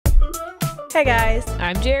Hey guys,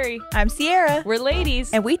 I'm Jerry. I'm Sierra, We're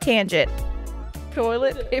ladies. and we tangent.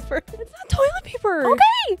 Toilet paper. It's not toilet paper.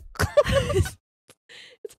 Okay.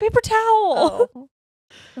 It's paper towel. Oh.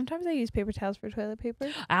 Sometimes I use paper towels for toilet paper.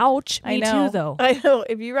 Ouch. I Me know. too, though. I know.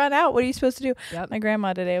 If you run out, what are you supposed to do? Yep. My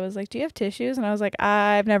grandma today was like, "Do you have tissues?" And I was like,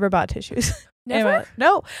 "I've never bought tissues." Never? Anyway,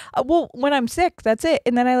 no. Well, when I'm sick, that's it.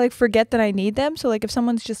 And then I like forget that I need them. So like if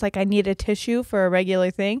someone's just like, I need a tissue for a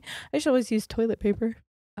regular thing, I should always use toilet paper.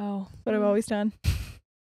 Oh. What I've always done.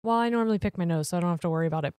 Well, I normally pick my nose, so I don't have to worry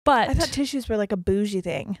about it. But I thought tissues were like a bougie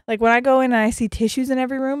thing. Like when I go in and I see tissues in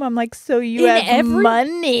every room, I'm like, so you In have every-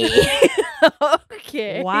 money.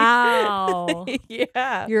 Okay. wow.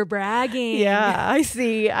 Yeah. You're bragging. Yeah, I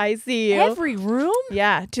see you. Every room?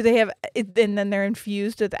 Yeah. Do they have it, and then they're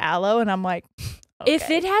infused with aloe and I'm like, If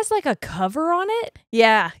okay. it has like a cover on it,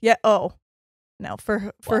 Yeah. Oh. No,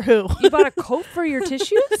 for who? you bought a coat for your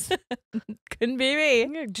tissues? Couldn't be me.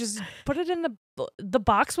 Yeah, just put it in the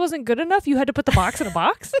box wasn't good enough. You had to put the box in a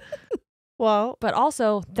box. Well, But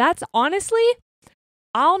also, that's honestly,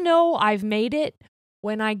 I'll know I've made it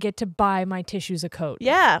when I get to buy my tissues a coat.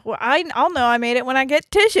 yeah. Well, I'll know I made it when I get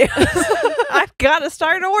tissues. I've got to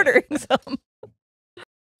start ordering some.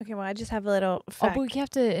 Okay, well, I just have a little Oh, fact. but we have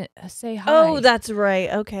to say hi. Oh, that's right.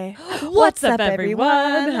 Okay. What's up,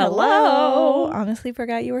 everyone? Hello. Honestly,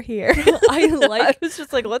 forgot you were here. I was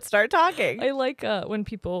just like, let's start talking. I like when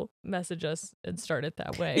people message us and start it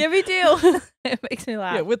that way. Yeah, me too. It makes me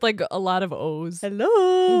laugh. Yeah, with like a lot of O's.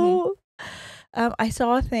 Hello. I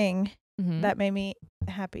saw a thing Mhm. that made me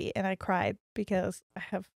happy, and I cried because I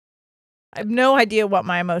have no idea what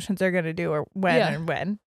my emotions are gonna do or when Yeah. and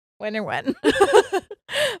when.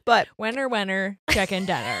 But Wenner, check-in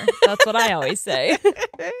dinner. That's what I always say.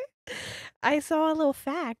 I saw a little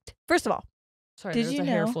fact. First of all, Sorry, Did there's you a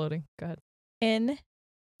hair know- floating. Go ahead. in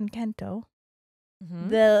Kento, Mhm.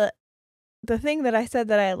 the thing that I said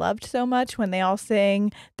that I loved so much when they all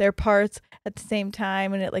sing their parts at the same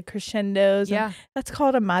time and it like crescendos. and Yeah. that's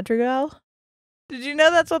called a madrigal. Did you know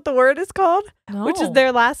that's what the word is called? No. Which is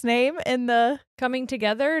their last name in the coming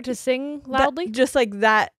together to sing loudly. just like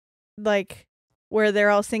that, like where they're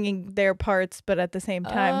all singing their parts but at the same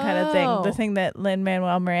time kind of thing. Oh. The thing that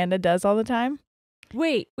Lin-Manuel Miranda does all the time.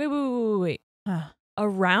 Wait. Huh.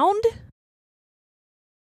 Around?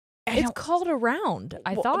 I It's don't- called around.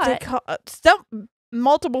 I well, thought. they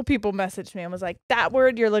multiple people messaged me and was like, that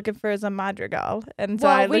word you're looking for is a madrigal. And so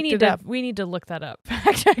I Well, looked it up. we need to look that up.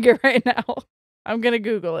 Fact check it right now. I'm gonna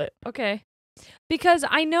Google it. Okay. Because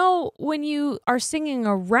I know when you are singing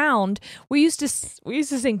around, we used to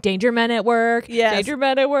sing Danger Men at Work. Yes. Danger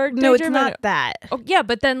Men at Work. No, it's Danger Men not at- that. Oh, yeah,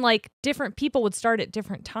 but then like different people would start at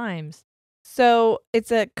different times. So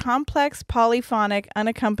it's a complex, polyphonic,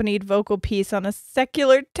 unaccompanied vocal piece on a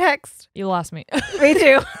secular text. You lost me. Me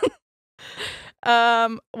too.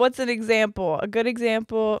 What's an example? A good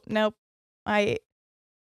example? Nope. I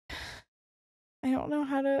don't know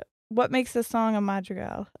how to. What makes a song a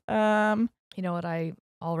madrigal? You know what?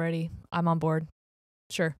 I'm on board.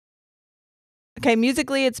 Sure. Okay,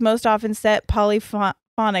 musically, it's most often set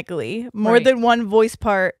polyphonically, more Right. than one voice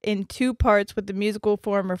part in two parts with the musical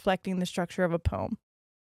form reflecting the structure of a poem.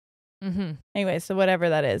 Mm-hmm. Anyway, so whatever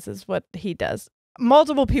that is what he does.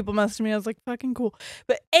 Multiple people messaged me. I was like, fucking cool.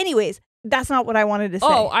 But anyways, that's not what I wanted to say.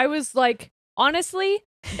 Oh, I was like, honestly,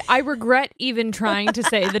 I regret even trying to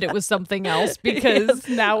say that it was something else because Yes,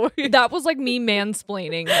 now that was like me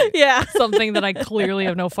mansplaining yeah. something that I clearly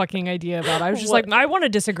have no fucking idea about. I was just What? like, I want to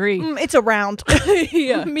disagree. It's a round.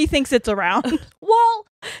 Yeah. Me thinks it's a round. It's Well,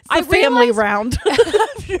 a family round.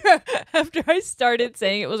 after I started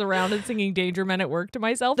saying it was around and singing Danger Men at Work to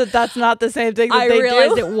myself, That's not the same thing that I they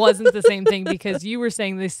realized do. it wasn't the same thing because you were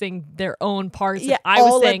saying they sing their own parts. Yeah, I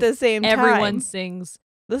was all saying at the same time. everyone sings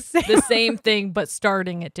the same. the same thing but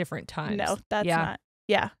starting at different times. No, that's yeah. not.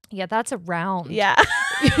 Yeah. Yeah, that's around. Yeah.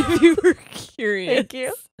 If you were curious. Thank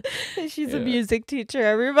you. She's a Yeah. music teacher,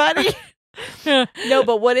 everybody. No,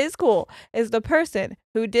 but what is cool is the person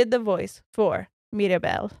who did the voice for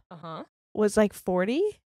Mirabelle Uh-huh. was like 40.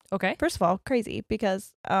 Okay. First of all, crazy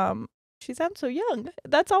because she sounds so young.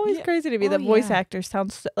 That's always Yeah. crazy to me. Oh, The voice yeah. actors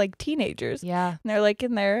sound like teenagers. Yeah. And they're like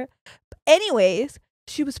in there. Anyways,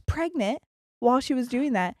 she was pregnant while she was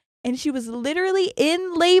doing that. And she was literally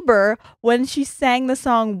in labor when she sang the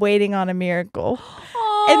song Waiting on a Miracle.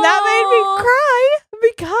 And that made me cry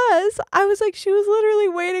because I was like, she was literally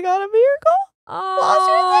waiting on a miracle. Oh, while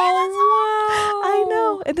she was singing that song. I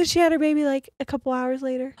know. And then she had her baby like a couple hours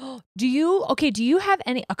later. Do you have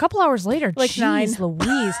any, a couple hours later? Like Jeez 9.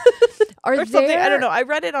 Louise. Are Or something. there, I don't know. I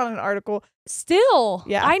read it on an article. Still,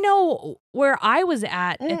 Yeah. I know where I was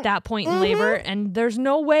at that point in labor, and there's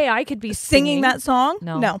no way I could be Singing that song?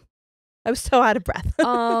 No. I was so out of breath.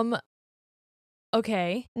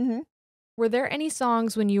 Okay. Mm-hmm. Were there any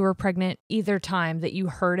songs when you were pregnant either time that you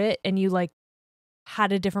heard it and you like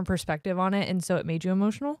had a different perspective on it and so it made you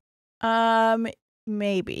emotional?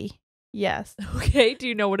 Maybe. Yes. Okay. Do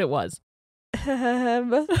you know what it was? Well,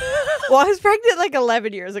 I was pregnant like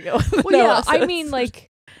 11 years ago. Well, yeah. I mean, like,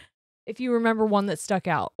 if you remember one that stuck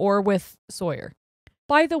out, or with Sawyer.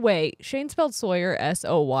 By the way, Shane spelled Sawyer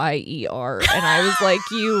Soyer, and I was like,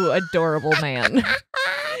 you adorable man.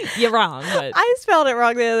 You're wrong. But I spelled it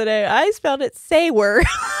wrong the other day. I spelled it Sawer. I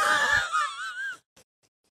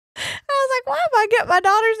was like, why am I getting my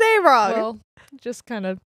daughter's name wrong? Well, just kind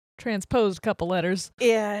of transposed a couple letters.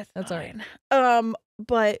 Yeah, that's fine. all right.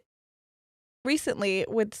 But recently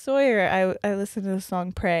with Sawyer, I listened to the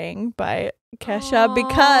song "Praying" by Kesha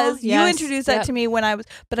because you introduced that to me when I was,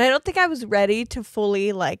 but I don't think I was ready to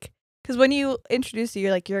fully like, because when you introduced it,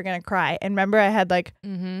 you're like, you're gonna cry. And remember, I had like,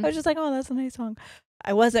 I was just like, oh, that's a nice song.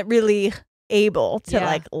 I wasn't really able to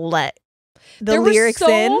like let the lyrics there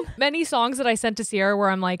were in. so many songs that I sent to Sierra where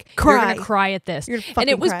I'm like, Cry. you're gonna cry at this, and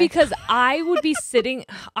it was because I would be sitting.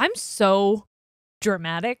 I'm so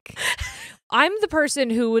dramatic. I'm the person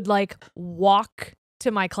who would like walk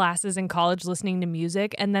to my classes in college listening to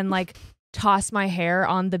music and then like toss my hair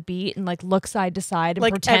on the beat and like look side to side and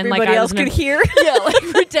like pretend everybody like I else was could hear. Yeah, like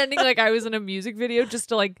pretending like I was in a music video just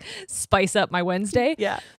to like spice up my Wednesday.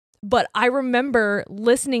 Yeah. But I remember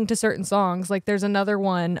listening to certain songs. Like there's another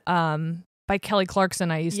one by Kelly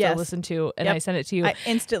Clarkson I used to listen to, and I sent it to you. I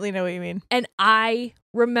instantly know what you mean. And I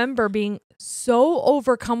remember being so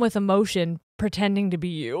overcome with emotion pretending to be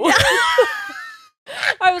you.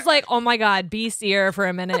 I was like, oh my God, be Sierra for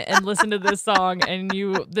a minute and listen to this song, and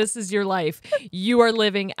this is your life. You are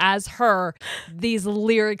living as her. These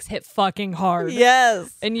lyrics hit fucking hard.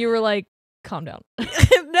 Yes. And you were like, calm down.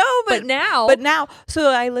 No, but now. So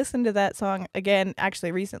I listened to that song again,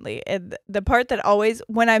 actually recently. And the part that always,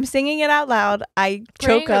 when I'm singing it out loud, I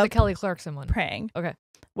choke up. The Kelly Clarkson one? Praying. Okay.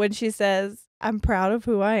 When she says, I'm proud of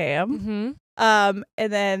who I am. Mm-hmm. And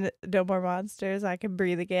then no more monsters, I can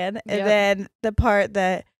breathe again. And then the part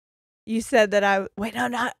that you said that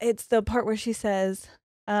it's the part where she says,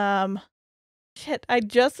 shit, I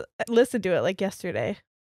just listened to it like yesterday.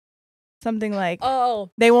 Something like,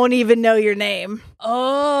 oh, they won't even know your name.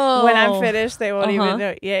 Oh, when I'm finished, they won't even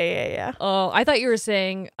know. Yeah. Oh, I thought you were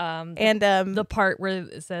saying, the part where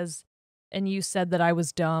it says, and you said that I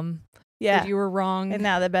was dumb. Yeah. That you were wrong. And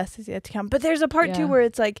now the best is yet to come. But there's a part too where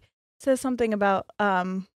it's like, says something about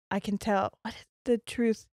I can tell what is the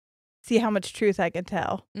truth, see how much truth I can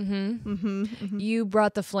tell. You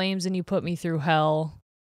brought the flames and you put me through hell,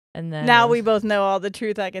 and then now we both know all the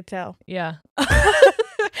truth I could tell. Yeah.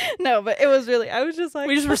 No, but it was really, I was just like,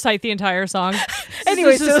 we just recite the entire song.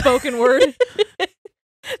 Anyway, this is a spoken word.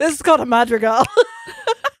 This is called a madrigal.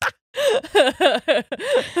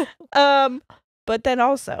 But then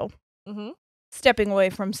also stepping away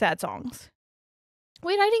from sad songs.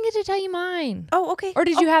 Wait, I didn't get to tell you mine. Oh, okay. Or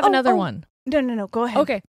did you have another one? No. Go ahead.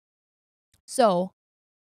 Okay. So,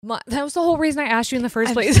 that was the whole reason I asked you in the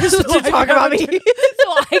first place. To talk about me. So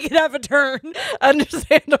I could have a turn.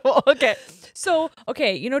 Understandable. Okay. So,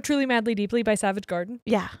 okay, you know Truly Madly Deeply by Savage Garden?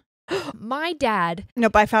 Yeah. My dad.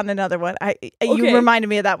 Nope, I found another one. You reminded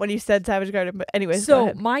me of that when you said Savage Garden. But anyways,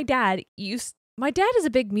 so my dad is a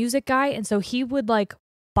big music guy, and so he would like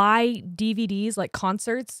buy DVDs, like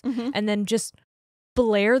concerts, and then just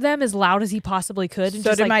blare them as loud as he possibly could, and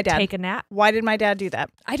so just did like my dad. take a nap. Why did my dad do that?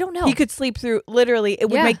 I don't know. He could sleep through, literally, it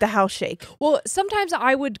would make the house shake. Well, sometimes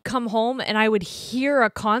I would come home and I would hear a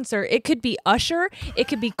concert. It could be Usher, it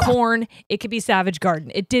could be Korn, it could be Savage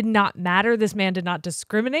Garden. It did not matter. This man did not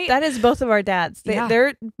discriminate. That is both of our dads.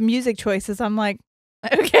 Their music choices, I'm like,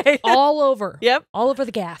 okay. All over. Yep. All over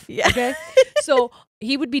the gaff. Yeah. Okay. So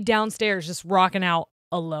he would be downstairs just rocking out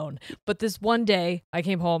alone. But this one day I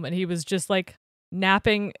came home and he was just like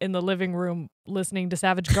napping in the living room listening to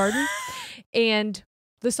Savage Garden. And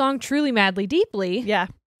the song Truly Madly Deeply. Yeah.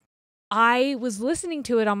 I was listening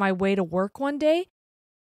to it on my way to work one day.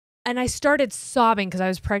 And I started sobbing because I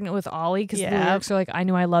was pregnant with Ollie, because the lyrics are like, I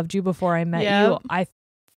knew I loved you before I met you. I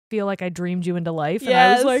feel like I dreamed you into life. And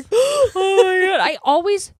I was like, oh my God. I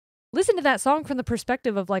always listen to that song from the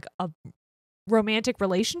perspective of like a romantic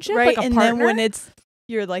relationship, right? Like a and partner. then when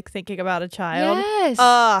you're like thinking about a child. Yes.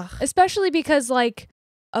 Especially because like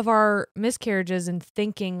of our miscarriages and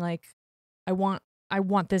thinking like, I want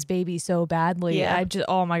want this baby so badly. Yeah.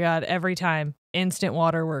 Oh my God, every time. Instant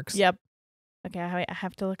waterworks. Yep. Okay, I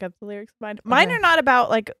have to look up the lyrics. Mine are not about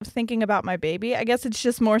like thinking about my baby. I guess it's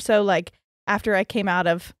just more so like after I came out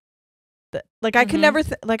of like I can never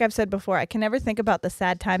like I've said before, I can never think about the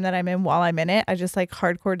sad time that I'm in while I'm in it. I just like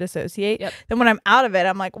hardcore dissociate. Yep. Then when I'm out of it,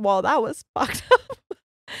 I'm like, well, that was fucked up.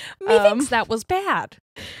 Methinks that was bad.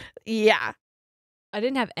 Yeah. I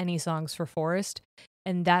didn't have any songs for Forest,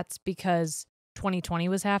 and that's because 2020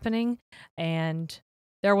 was happening and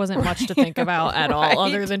there wasn't much to think about at all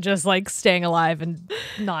other than just like staying alive and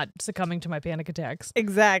not succumbing to my panic attacks.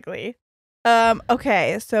 Exactly.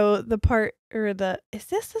 Okay, so the part is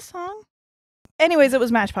this the song? Anyways, it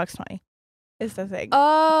was Matchbox 20 is the thing.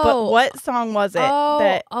 Oh. But what song was it?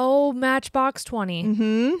 Matchbox 20.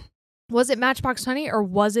 Mm-hmm. Was it Matchbox 20 or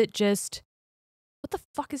was it just, what the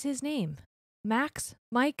fuck is his name? Max?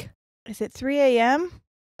 Mike? Is it 3 a.m.?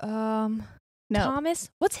 No.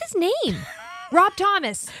 Thomas? What's his name? Rob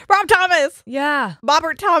Thomas. Rob Thomas. Yeah.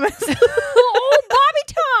 Bobbert Thomas. Oh,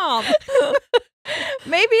 Bobby Tom.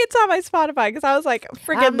 Maybe it's on my Spotify because I was like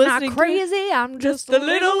freaking listening. I'm not crazy. I'm just a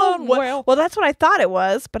little unwell. Well, that's what I thought it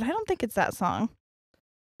was, but I don't think it's that song.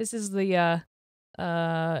 This is the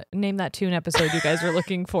Name That Tune episode you guys are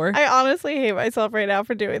looking for. I honestly hate myself right now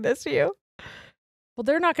for doing this to you. Well,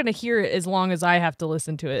 they're not going to hear it as long as I have to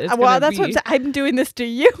listen to it. I'm doing this to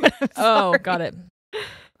you. Oh, got it.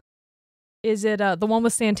 Is it the one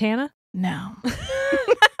with Santana? No.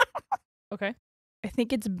 Okay. I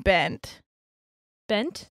think it's Bent.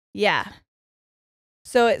 Bent? Yeah.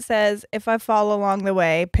 So it says, if I fall along the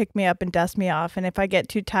way, pick me up and dust me off. And if I get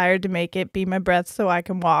too tired to make it, be my breath so I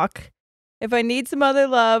can walk. If I need some other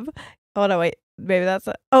love. Oh, no, wait. Maybe that's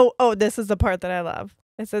this is the part that I love.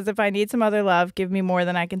 It says, if I need some other love, give me more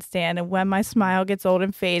than I can stand. And when my smile gets old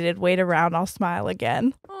and faded, wait around, I'll smile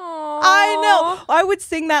again. Aww. I know. I would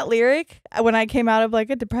sing that lyric when I came out of like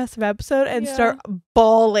a depressive episode and start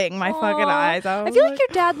bawling my fucking eyes out. I feel like your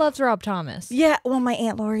dad loves Rob Thomas. Yeah. Well, my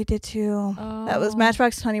Aunt Lori did too. Oh. That was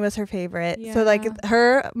Matchbox 20 was her favorite. Yeah. So like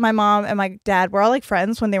her, my mom, and my dad were all like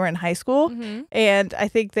friends when they were in high school. Mm-hmm. And I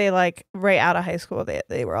think they like right out of high school,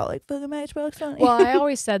 they were all like, fucking Matchbox 20. Well, I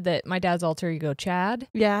always said that my dad's alter ego, Chad,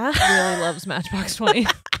 really loves Matchbox 20.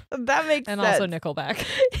 That makes sense. And also Nickelback.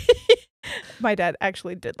 My dad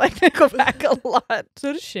actually did like Nickelback a lot.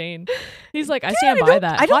 So does Shane. He's like, I stand by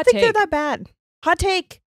that. I don't think they're that bad. Hot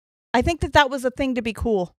take. I think that was a thing to be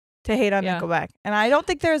cool, to hate on Nickelback. And I don't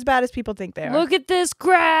think they're as bad as people think they are. Look at this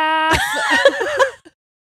grass.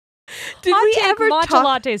 Did Hot we take, ever matcha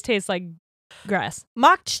lattes taste like grass.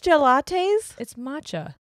 Matcha lattes? It's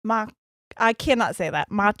matcha. I cannot say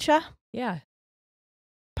that. Matcha? Yeah.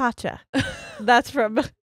 Pacha. That's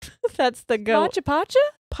the goat. Matcha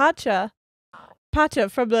pacha? Pacha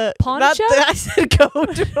from the... Poncha? I said goat.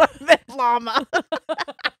 I meant llama.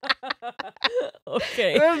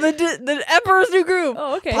 Okay. The Emperor's New Groove.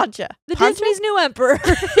 Oh, okay. Pacha. Disney's new emperor.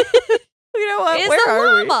 You know what? Where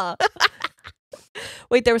are we? Llama.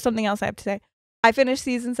 Wait, there was something else I have to say. I finished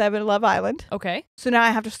season 7 of Love Island. Okay. So now I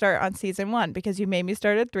have to start on season 1 because you made me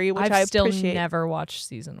start at 3, which I still appreciate. Never watched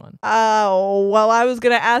season 1. Oh, well, I was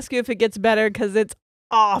going to ask you if it gets better because it's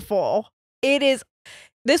awful. It is.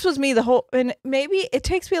 This was me the whole, and maybe it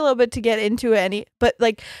takes me a little bit to get into it, but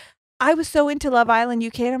like, I was so into Love Island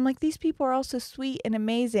UK, and I'm like, these people are all so sweet and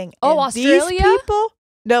amazing. Oh, and Australia? These people?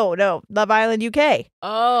 No, Love Island UK.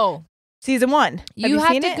 Oh. Season 1. You have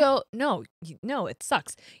seen to it? go. No, it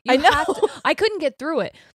sucks. I know. I couldn't get through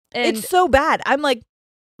it. And it's so bad. I'm like,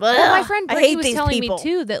 well, my friend Brittany was telling people. me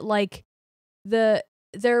too that like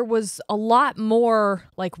there was a lot more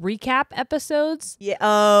like recap episodes than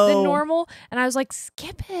normal, and I was like,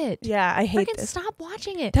 skip it. Yeah, I hate this. Stop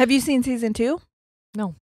watching it. Have you seen season 2?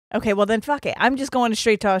 No. Okay, well then fuck it. I'm just going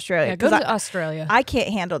straight to Australia. Yeah, go to Australia. I can't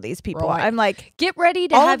handle these people. Right. I'm like, get ready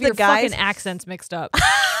to have your fucking accents mixed up.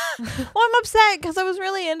 Well, I'm upset because I was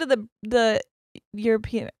really into the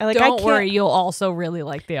European. Like, don't worry, you'll also really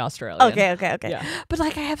like the Australian. Okay. Yeah. But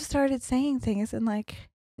like, I have started saying things and like,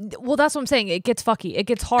 well, that's what I'm saying. It gets fucky. It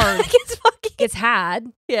gets hard. It gets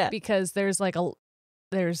had. Yeah. Because there's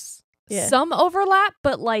some overlap,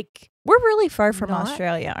 but like we're really far from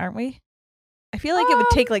Australia, aren't we? I feel like it would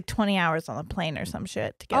take like 20 hours on the plane or some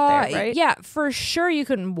shit to get there, right? Yeah, for sure you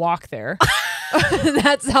couldn't walk there.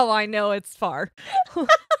 That's how I know it's far.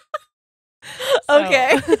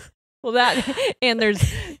 Okay. Well, that, and there's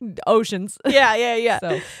oceans. Yeah.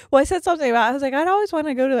 So. Well, I said something about, I was like, I'd always want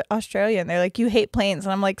to go to Australia. And they're like, you hate planes.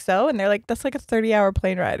 And I'm like, so? And they're like, that's like a 30-hour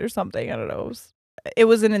plane ride or something. I don't know. It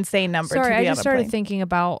was an insane number. Sorry, to be I on just a started plane. thinking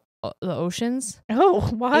about the oceans. Oh,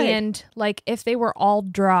 why? And like, if they were all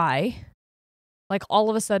dry, Like all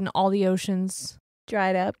of a sudden, all the oceans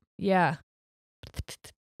dried up. Yeah.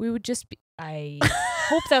 We would just be. I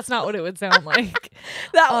hope that's not what it would sound like.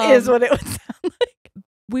 That is what it would sound like.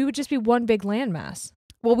 We would just be one big landmass.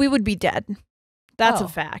 Well, we would be dead. That's a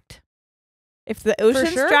fact. If the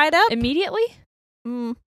oceans dried up immediately,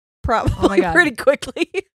 probably pretty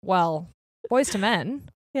quickly. Well, Boys to Men.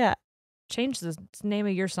 Yeah. Change the name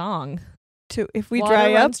of your song to If We Water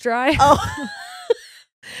Dry Runs Up. Dry. Oh,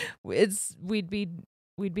 we'd be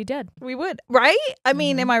dead. We would, right? I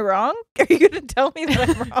mean, am I wrong? Are you going to tell me that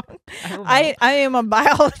I'm wrong? I don't know. I am a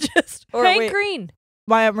biologist. Or Hank Green.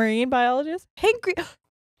 Marine biologist. Hank Green.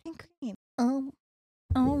 Hank Green.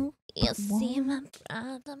 You see, my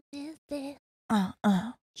problem is this.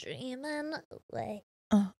 Dreaming away.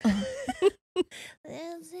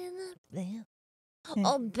 Losing the blue.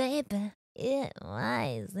 Oh, baby, it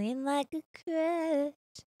might seem like a crush.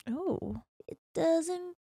 Oh. It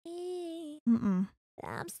doesn't mean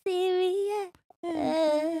I'm serious.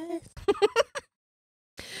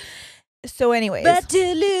 So anyways. But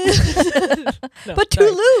to lose. But to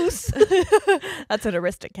lose. That's an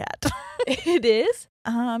Aristocat. It is?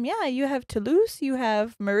 Yeah, you have Toulouse, you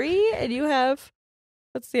have Marie, and you have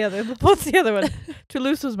what's the other one?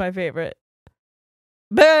 Toulouse was my favorite.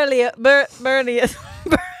 Berlioz.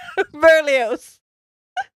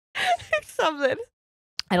 Something.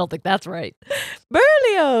 I don't think that's right.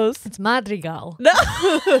 Berlioz. It's Madrigal. No.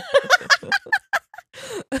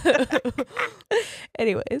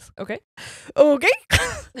 Anyways. Okay.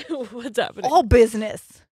 What's happening? All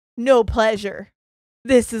business, no pleasure.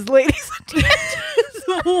 This is Ladies and Tangents.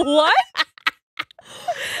 What?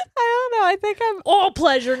 I don't know. I think I'm all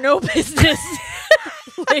pleasure, no business.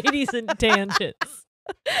 Ladies and Tangents.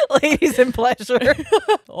 Ladies and pleasure.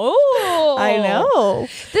 Oh, I know.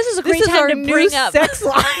 This is a great time to bring up sex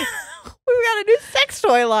line. We got a new sex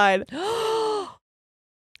toy line.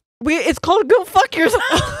 It's called Go Fuck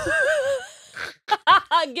Yourself.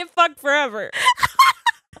 Get fucked forever.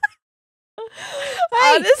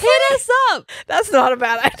 Hey, hit us up. That's not a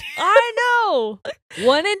bad idea. I know.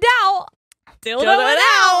 When in doubt, dildo it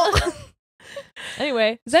out.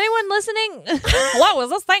 Anyway, is anyone listening? What was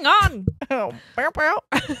this thing on? Oh,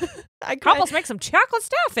 I almost make some chocolate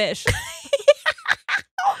starfish.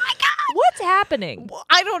 Oh my god! What's happening?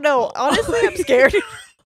 I don't know. Honestly, I'm scared.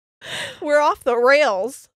 We're off the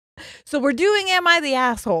rails. So we're doing Am I the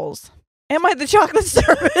Assholes? Am I the Chocolate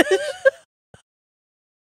Starfish?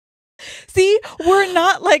 See, we're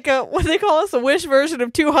not like what they call us, a Wish version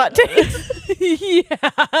of Two Hot Takes.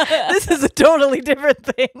 Yeah. This is a totally different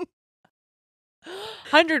thing.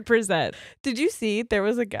 100%. Did you see there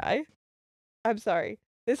was a guy? I'm sorry.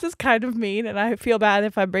 This is kind of mean, and I feel bad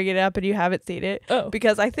if I bring it up and you haven't seen it. Oh.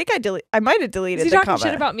 Because I think I might have deleted the comment. Is he talking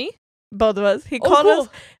shit about me? Both of us. He called us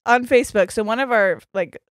on Facebook. So one of our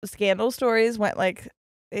scandal stories went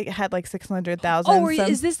it had 600,000. Oh,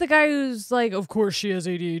 is this the guy who's of course she has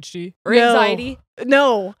ADHD or anxiety?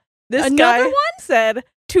 No. This Another guy one said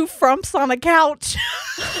 2 frumps on a couch.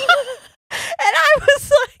 And I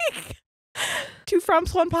was like, 2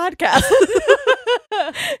 frumps, 1 podcast.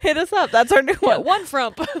 Hit us up. That's our new one. Yeah, 1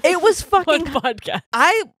 frump. It was fucking 1 podcast.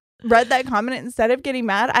 I read that comment, and instead of getting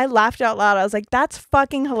mad, I laughed out loud. I was like, that's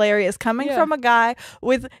fucking hilarious coming from a guy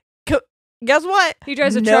with guess what? He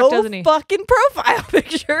drives a truck, doesn't he? No fucking profile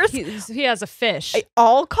pictures. He has a fish.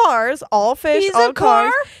 All cars, all fish, He's all a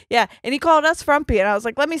cars. car? Yeah, and he called us frumpy, and I was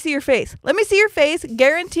like, let me see your face. Let me see your face.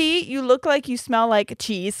 Guarantee you look like you smell like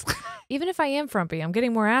cheese. Even if I am frumpy, I'm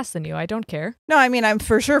getting more ass than you. I don't care. No, I mean, I'm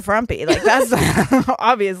for sure frumpy. That's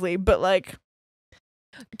obviously, but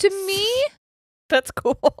to me, that's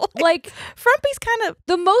cool. Frumpy's kind of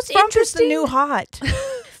the most interesting. The new hot.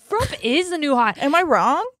 Frump is the new hot. Am I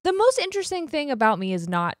wrong? The most interesting thing about me is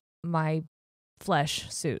not my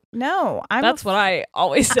flesh suit. No, that's what I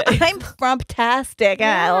always say. I'm frumptastic.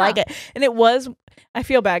 Yeah. I like it. And it was, I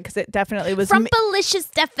feel bad because it definitely was.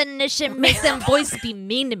 Frumpalicious definition makes them boys be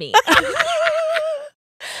mean to me.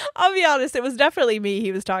 I'll be honest, it was definitely me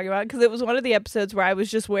he was talking about, because it was one of the episodes where I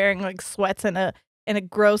was just wearing sweats and a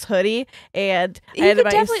gross hoodie, and he could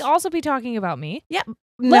definitely also be talking about me. Yeah.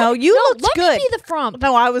 No, you looked good. Let me be the frump.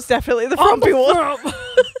 No, I was definitely the frumpy one.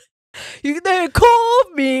 They call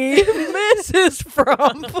me Mrs.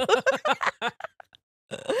 Frump.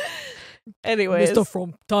 Anyways.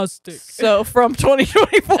 Mr. Frumptastic. So, from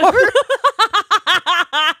 2024.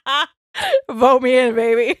 Vote me in,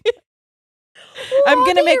 baby. I'm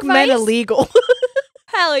going to make men illegal.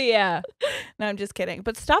 Hell yeah. No, I'm just kidding.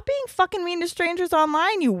 But stop being fucking mean to strangers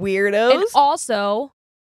online, you weirdos. And also,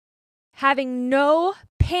 having no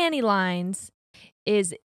panty lines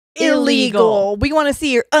is illegal. We want to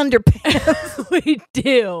see your underpants. We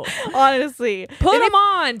do. Honestly. Put them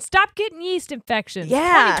on. Stop getting yeast infections.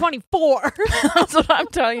 Yeah. 2024. That's what I'm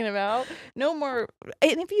talking about. No more.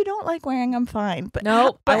 And if you don't like wearing them, fine. But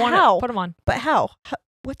no, but I want how? to put them on. But how?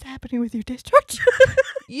 What's happening with your discharge?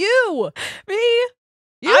 You. Me?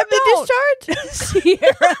 You I'm the discharge?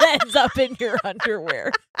 Sierra ends up in your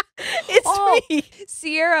underwear. It's me.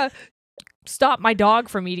 Sierra stopped my dog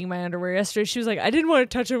from eating my underwear yesterday. She was like, I didn't want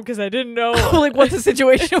to touch him because I didn't know like what the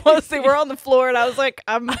situation was. They were on the floor and I was like,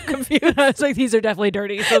 I'm confused. I was like, these are definitely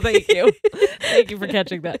dirty. So thank you. Thank you for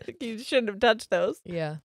catching that. You shouldn't have touched those.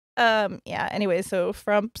 Yeah. Yeah. Anyway, so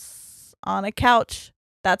Frumps on a couch.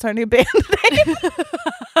 That's our new band name.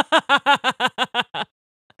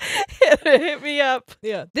 Hit me up.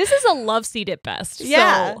 Yeah. This is a love seat at best.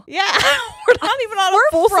 Yeah. So. Yeah. We're not even on a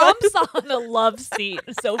full Frumps on a love seat.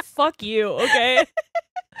 So fuck you, okay?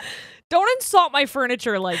 Don't insult my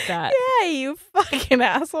furniture like that. Yeah, you fucking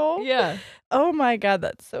asshole. Yeah. Oh my God,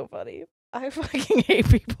 that's so funny. I fucking hate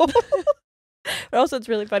people. But also it's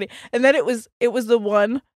really funny. And then it was the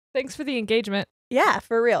one. Thanks for the engagement. Yeah,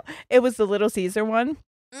 for real. It was the Little Caesar one.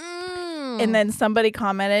 And then somebody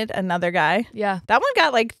commented, another guy. Yeah. That one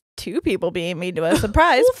got like 2 people being mean to us.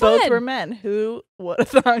 Surprise. Well, both fun. were men. Who would have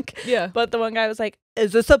thunk? Yeah. But the one guy was like,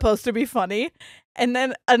 is this supposed to be funny? And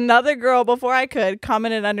then another girl, before I could,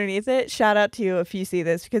 commented underneath it, shout out to you if you see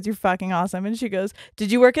this because you're fucking awesome. And she goes, did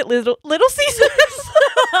you work at Little Caesars?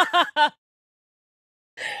 I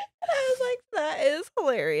was like, that is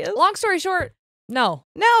hilarious. Long story short, no.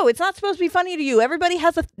 No, it's not supposed to be funny to you. Everybody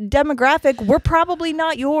has a demographic. We're probably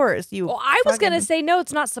not yours. Well, I was going to say, no,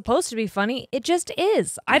 it's not supposed to be funny. It just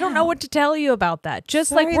is. I don't know what to tell you about that. Just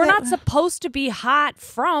Sorry like we're that- not supposed to be hot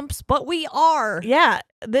frumps, but we are. Yeah,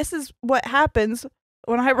 this is what happens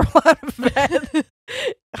when I roll out of bed.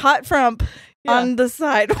 Hot frump on the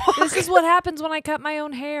sidewalk. This is what happens when I cut my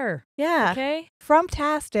own hair. Yeah. Okay?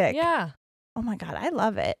 Frumptastic. Yeah. Oh my God, I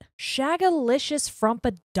love it. Shagalicious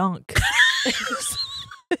Frumpadunk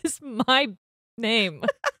is my name.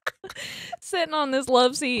 Sitting on this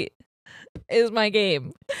love seat is my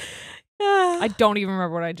game. I don't even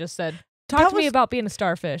remember what I just said. Talk to me about being a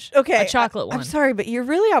starfish. Okay. A chocolate one. I'm sorry, but you're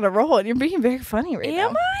really on a roll and you're being very funny right now.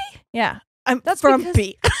 Am I? Yeah. I'm That's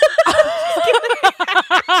frumpy.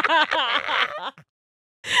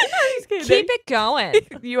 Keep it going.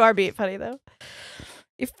 You are being funny though.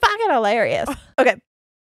 You're fucking hilarious. Okay.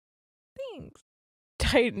 Thanks.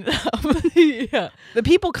 Tighten it up. Yeah. The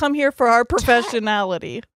people come here for our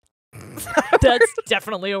professionality. That's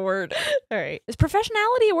definitely a word. All right. Is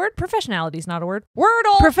professionality a word? Professionality is not a word.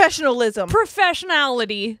 Wordle. Professionalism.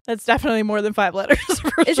 Professionality. That's definitely more than 5 letters.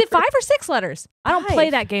 Is it 5 or 6 letters? I don't play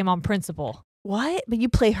 5. that game on principle. What? But you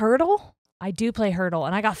play Hurdle? I do play Hurdle,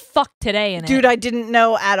 and I got fucked today in it. Dude, I didn't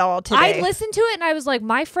know at all today. I listened to it, and I was like,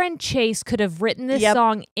 my friend Chase could have written this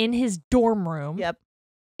song in his dorm room. Yep.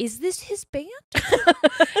 Is this his band?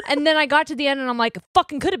 And then I got to the end, and I'm like,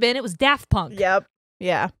 fucking could have been. It was Daft Punk. Yep.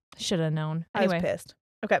 Yeah. Should have known. I Anyway. was pissed.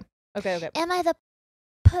 Okay. Am I the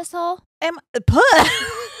pusshole?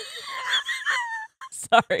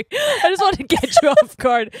 Sorry. I just wanted to get you off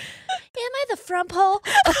guard. Am I the frumphole?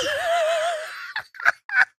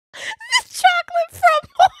 This chocolate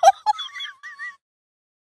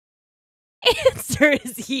frumphole. Answer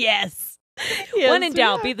is yes. When in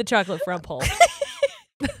doubt, be the chocolate frumphole.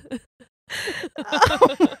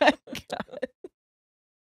 Oh my God.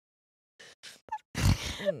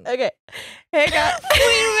 Okay. Hey guys.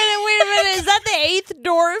 Wait a minute. Is that the 8th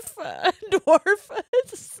dwarf?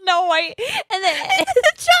 Snow White. And then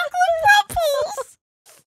The chocolate frumples.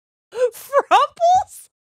 Frumples?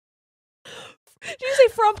 Did you say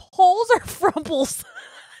frumpholes or frumples?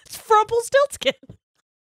 It's Frumpelstiltskin.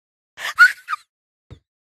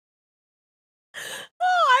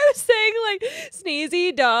 Oh, I was saying like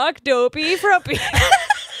sneezy, doc, dopey, frumpy.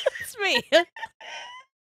 It's me.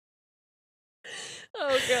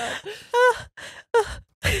 Oh God.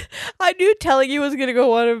 I knew telling you was gonna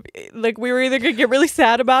go on of like we were either gonna get really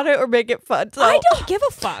sad about it or make it fun. So I don't give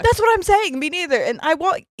a fuck. that's what I'm saying. Me neither. And I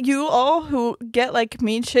want you all who get like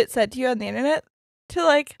mean shit said to you on the internet to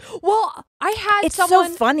like. Well, I had It's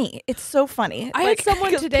someone. so funny. It's so funny. I had Like,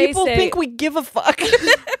 someone 'cause today people say- think we give a fuck.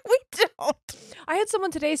 We don't. I had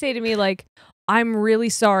someone today say to me like, "I'm really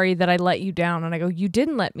sorry that I let you down," and I go, "You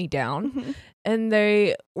didn't let me down." Mhm. And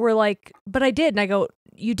they were like, "But I did," and I go,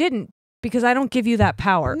 "You didn't." Because I don't give you that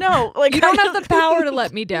power. No, like You don't have the power to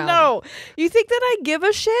let me down. No, you think that I give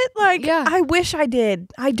a shit? Like, Yeah. I wish I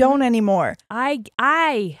did. I don't anymore. I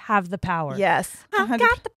have the power. Yes, I've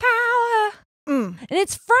got the power. Mm. And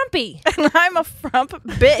it's frumpy. And I'm a frump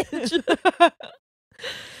bitch.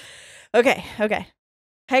 Okay.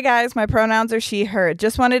 Hey guys, my pronouns are she, her.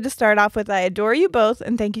 Just wanted to start off with I adore you both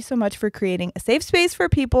and thank you so much for creating a safe space for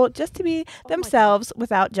people just to be themselves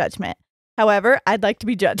without judgment. However, I'd like to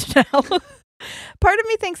be judged now. Part of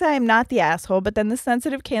me thinks I am not the asshole, but then the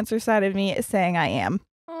sensitive Cancer side of me is saying I am.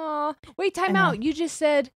 Aw. Wait, time out. You just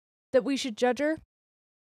said that we should judge her?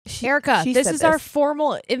 Erica, this is our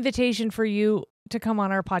formal invitation for you to come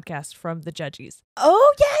on our podcast from the Judgies.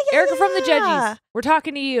 Oh, yeah. Erica from the Judgies. We're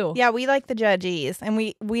talking to you. Yeah, we like the Judgies. And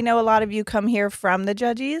we know a lot of you come here from the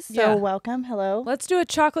Judgies. So welcome. Hello. Let's do a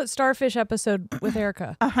chocolate starfish episode with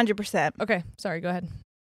Erica. 100%. Okay. Sorry. Go ahead.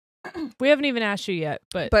 We haven't even asked you yet,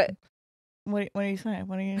 but what are you saying?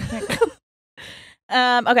 What do you think?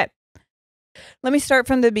 Okay. Let me start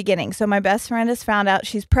from the beginning. So my best friend has found out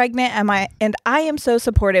she's pregnant and I am so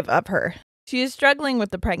supportive of her. She is struggling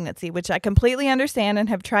with the pregnancy, which I completely understand and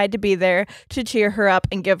have tried to be there to cheer her up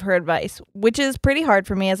and give her advice, which is pretty hard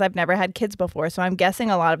for me as I've never had kids before, so I'm guessing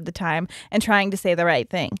a lot of the time and trying to say the right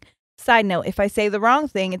thing. Side note, if I say the wrong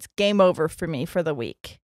thing, it's game over for me for the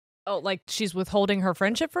week. Oh, like she's withholding her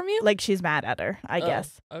friendship from you? Like she's mad at her, I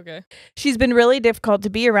guess. Okay. She's been really difficult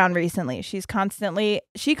to be around recently. She constantly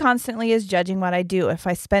is judging what I do. If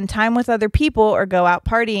I spend time with other people or go out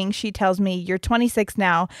partying, she tells me, "You're 26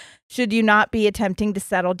 now. Should you not be attempting to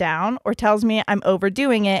settle down?" Or tells me I'm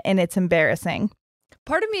overdoing it and it's embarrassing.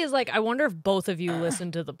 Part of me is like, I wonder if both of you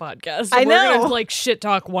listen to the podcast. I know. We're gonna shit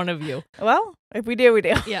talk one of you. Well, if we do, we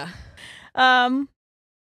do. Yeah.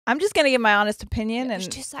 I'm just gonna give my honest opinion. There's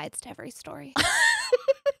two sides to every story. Do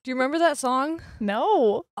you remember that song?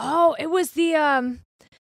 No. Oh, it was the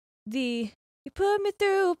you put me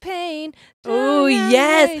through pain. Oh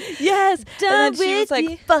yes. And then she was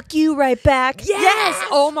like, "Fuck you right back." Yes.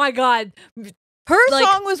 Oh my God. Her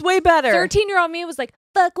song was way better. 13-year-old me was like,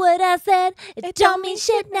 Fuck what I said. It don't mean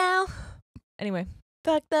shit now. Anyway.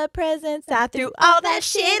 Fuck the presents. I threw all that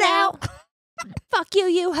shit out. Fuck you,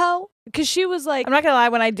 you hoe. Because she was like, I'm not gonna lie,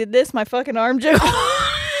 when I did this, my fucking arm jiggled.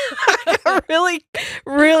 I got really,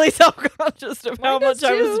 really self-conscious of how much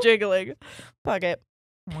I was jiggling. Fuck it.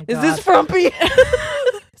 Oh is this frumpy?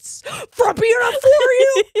 Frumpy enough for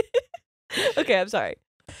you? Okay, I'm sorry.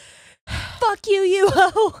 Fuck you, you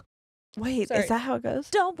hoe. Wait, Sorry. is that how it goes?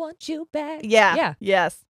 Don't want you back. Yeah.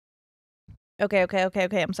 Yes. Okay,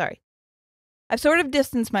 I'm sorry. I've sort of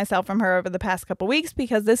distanced myself from her over the past couple weeks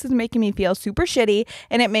because this is making me feel super shitty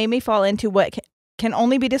and it made me fall into what can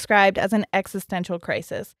only be described as an existential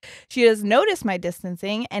crisis. She has noticed my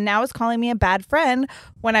distancing and now is calling me a bad friend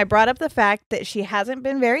when I brought up the fact that she hasn't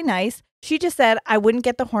been very nice. She just said I wouldn't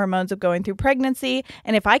get the hormones of going through pregnancy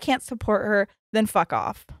and if I can't support her, then fuck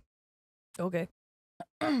off. Okay.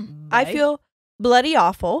 I feel bloody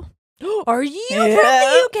awful. Are you from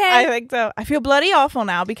the UK? I think so. I feel bloody awful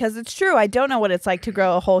now because it's true. I don't know what it's like to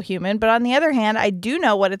grow a whole human. But on the other hand, I do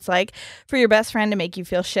know what it's like for your best friend to make you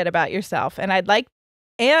feel shit about yourself. And I'd like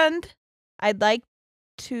that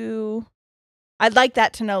to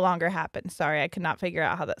no longer happen. Sorry, I could not figure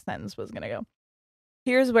out how that sentence was going to go.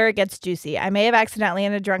 Here's where it gets juicy. I may have accidentally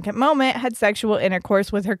in a drunken moment had sexual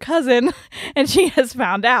intercourse with her cousin and she has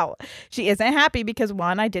found out. She isn't happy because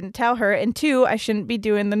 1, I didn't tell her and 2, I shouldn't be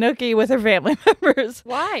doing the nookie with her family members.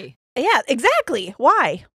 Why? Yeah, exactly.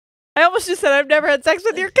 Why? I almost just said I've never had sex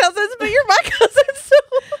with your cousins, but you're my cousin. So.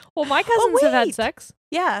 Well, my cousins have had sex.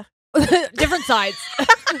 Yeah. Different sides.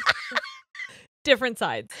 Different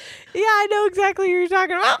sides. Yeah, I know exactly who you're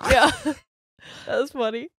talking about. Yeah. That was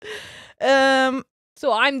funny.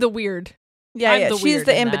 So I'm the weird. Yeah, she's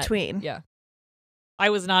the in-between. Yeah. I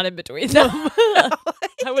was not in between them.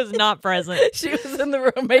 I was not present. She was in the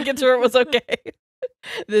room making sure it was okay.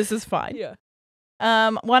 This is fine. Yeah.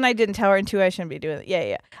 1, I didn't tell her, and 2, I shouldn't be doing it.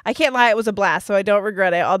 Yeah. I can't lie, it was a blast, so I don't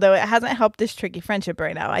regret it, although it hasn't helped this tricky friendship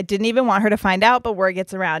right now. I didn't even want her to find out, but word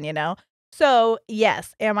gets around, you know? So,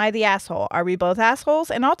 yes, am I the asshole? Are we both assholes?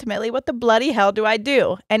 And ultimately, what the bloody hell do I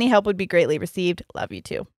do? Any help would be greatly received. Love you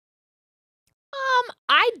too.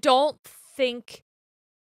 I don't think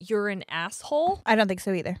you're an asshole. I don't think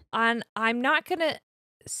so either. And I'm not going to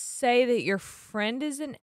say that your friend is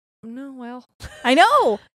an... No, well... I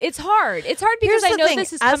know. It's hard. It's hard because I know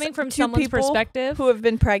this is coming from someone's perspective. Who have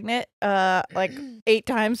been pregnant 8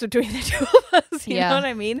 times between the two of us. You know what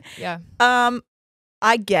I mean? Yeah.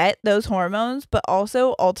 I get those hormones, but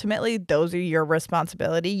also ultimately those are your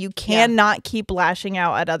responsibility. You cannot keep lashing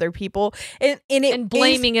out at other people and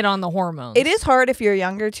blaming it on the hormones. It is hard if you're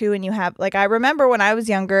younger too, and you have, like, I remember when I was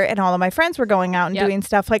younger and all of my friends were going out and doing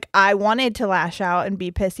stuff, like I wanted to lash out and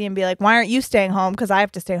be pissy and be like, why aren't you staying home? Because I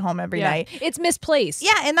have to stay home every night. It's misplaced.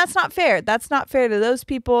 Yeah, and that's not fair. That's not fair to those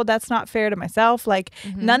people. That's not fair to myself. Like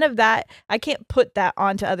none of that. I can't put that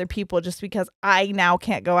onto other people just because I now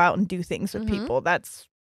can't go out and do things with people. That's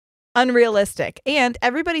unrealistic. And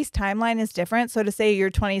everybody's timeline is different. So to say you're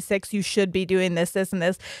 26, you should be doing this, this, and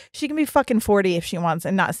this. She can be fucking 40 if she wants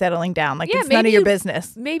and not settling down. Like, it's none of your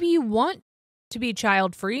business. Maybe you want to be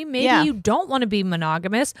child free. Maybe you don't want to be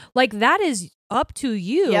monogamous. Like, that is up to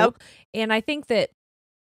you. And I think that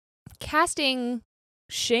casting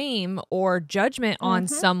shame or judgment on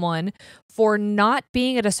someone for not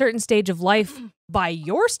being at a certain stage of life by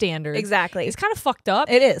your standards is kind of fucked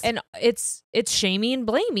up. It is. And it's shamey and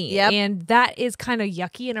blamey. And that is kind of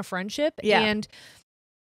yucky in a friendship. And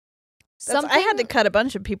I had to cut a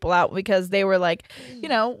bunch of people out because they were like, you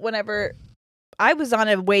know, whenever I was on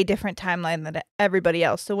a way different timeline than everybody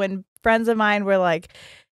else. So when friends of mine were like,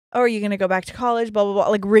 oh, are you going to go back to college? Blah, blah, blah.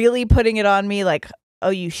 Like really putting it on me like, oh,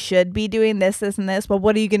 you should be doing this, this, and this. Well,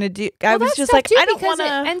 what are you going to do? I was just like, I don't want to.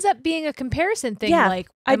 It ends up being a comparison thing. Like,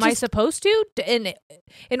 am I supposed to? And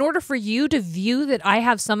in order for you to view that I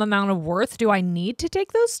have some amount of worth, do I need to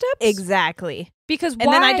take those steps? Exactly. Because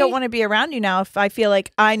and then I don't want to be around you now if I feel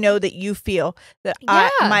like I know that you feel that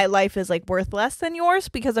my life is like worth less than yours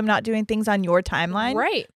because I'm not doing things on your timeline.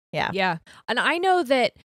 Right. Yeah. Yeah. And I know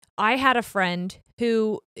that I had a friend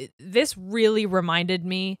who this really reminded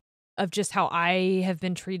me of just how I have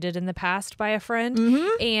been treated in the past by a friend.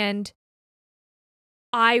 And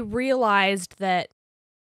I realized that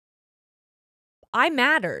I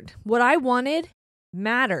mattered. What I wanted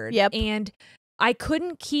mattered. And I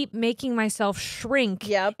couldn't keep making myself shrink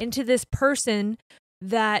into this person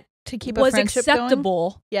that to keep was a friendship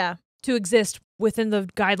acceptable going? To exist within the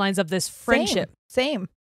guidelines of this friendship. Same.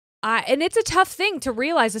 And it's a tough thing to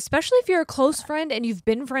realize, especially if you're a close friend and you've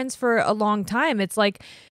been friends for a long time. It's like,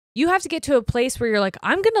 you have to get to a place where you're like,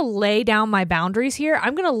 I'm going to lay down my boundaries here.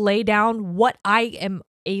 I'm going to lay down what I am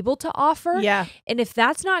able to offer. Yeah. And if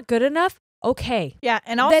that's not good enough, okay. Yeah.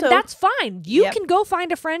 And also, then that's fine. You can go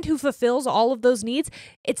find a friend who fulfills all of those needs.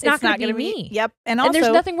 It's not going to be me. Yep. And also, there's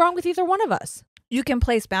nothing wrong with either one of us. You can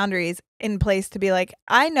place boundaries in place to be like,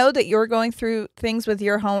 I know that you're going through things with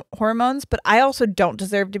your hormones, but I also don't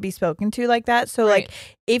deserve to be spoken to like that. So like,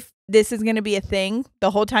 if this is going to be a thing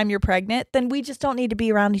the whole time you're pregnant, then we just don't need to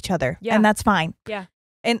be around each other. And that's fine. Yeah.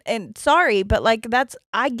 And sorry, but like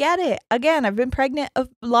I get it. Again, I've been pregnant a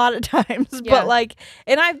lot of times, but like,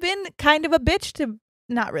 and I've been kind of a bitch to,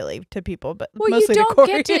 not really to people, but mostly to Corey.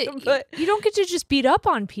 You don't get to just beat up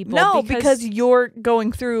on people. No, because you're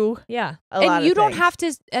going through a lot and you of don't things. have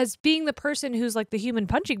to, as being the person who's like the human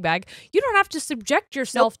punching bag, you don't have to subject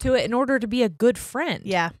yourself to it in order to be a good friend.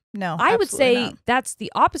 Yeah, no, I would say that's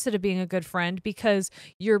the opposite of being a good friend because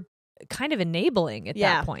you're kind of enabling at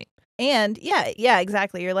that point. And yeah,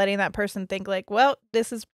 exactly. You're letting that person think like, well,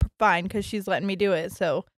 this is fine because she's letting me do it.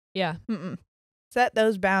 So set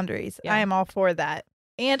those boundaries. I am all for that.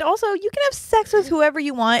 And also, you can have sex with whoever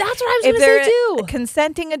you want. That's what I was going to say too.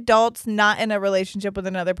 Consenting adults not in a relationship with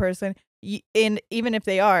another person, and even if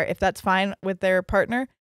they are, if that's fine with their partner,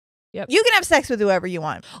 you can have sex with whoever you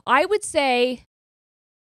want. I would say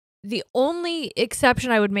the only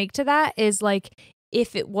exception I would make to that is like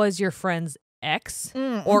if it was your friend's ex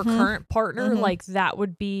or current partner, like that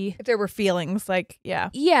would be, if there were feelings, like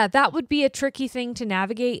that would be a tricky thing to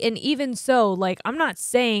navigate. And even so, like, I'm not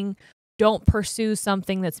saying don't pursue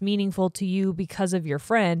something that's meaningful to you because of your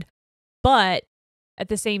friend, but at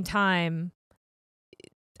the same time,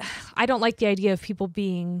 I don't like the idea of people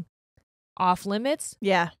being off limits.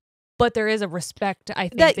 But there is a respect, I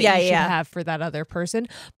think, that you should have for that other person.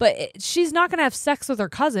 But she's not going to have sex with her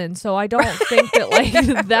cousin, so I don't think that,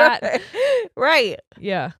 like, that... Right.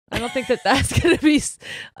 Yeah. I don't think that that's going to be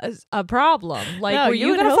a problem. Like, no, were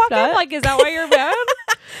you going to fuck him? Like, is that why you're mad?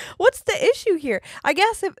 What's the issue here? I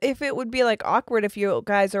guess if it would be, like, awkward if you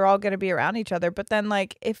guys are all going to be around each other. But then,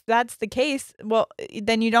 like, if that's the case, well,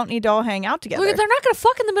 then you don't need to all hang out together. Look, they're not going to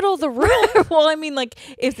fuck in the middle of the room. Well, I mean, like,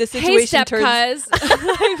 if the situation turns...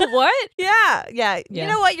 Like, what? Yeah. You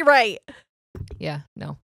know what? You're right. Yeah,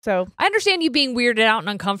 no. So I understand you being weirded out and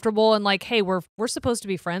uncomfortable and like, hey, we're supposed to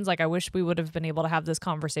be friends. Like, I wish we would have been able to have this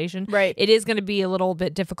conversation. Right. It is going to be a little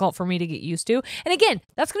bit difficult for me to get used to. And again,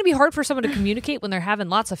 that's going to be hard for someone to communicate when they're having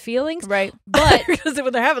lots of feelings. Right. But because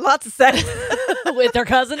when they're having lots of sex with their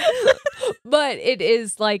cousin. But it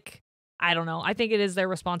is like, I don't know. I think it is their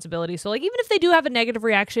responsibility. So like even if they do have a negative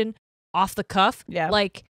reaction off the cuff,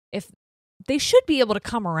 like if they should be able to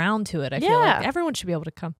come around to it. I feel like everyone should be able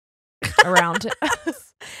to come around.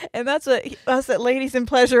 And that's what us at Ladies in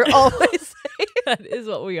Pleasure always say. That is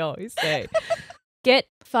what we always say. Get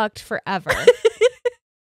fucked forever.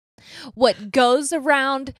 What goes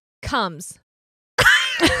around comes.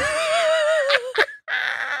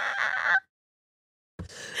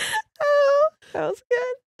 Oh, that was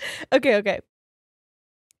good. Okay.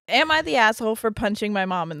 Am I the asshole for punching my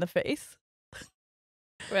mom in the face?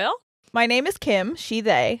 Well, my name is Kim, she,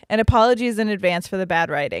 they, and apologies in advance for the bad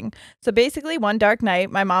writing. So basically, one dark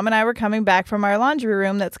night, my mom and I were coming back from our laundry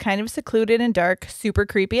room that's kind of secluded and dark, super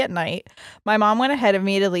creepy at night. My mom went ahead of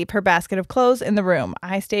me to leave her basket of clothes in the room.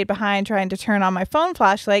 I stayed behind trying to turn on my phone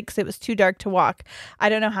flashlight because it was too dark to walk. I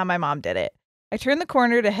don't know how my mom did it. I turned the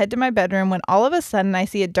corner to head to my bedroom when all of a sudden I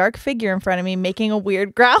see a dark figure in front of me making a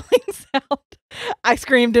weird growling sound. I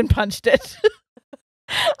screamed and punched it.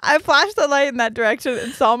 I flashed the light in that direction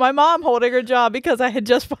and saw my mom holding her jaw because I had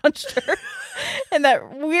just punched her. And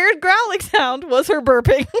that weird growling sound was her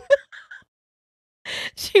burping.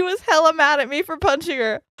 She was hella mad at me for punching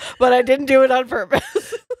her, but I didn't do it on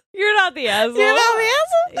purpose. You're not the asshole. You're not the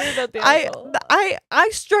asshole? You're not the asshole. I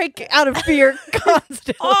strike out of fear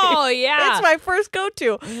constantly. Oh, yeah. It's my first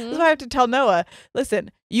go-to. That's why I have to tell Noah,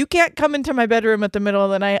 listen, you can't come into my bedroom at the middle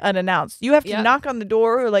of the night unannounced. You have to knock on the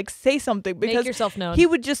door or like say something because make yourself known. He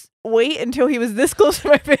would just wait until he was this close to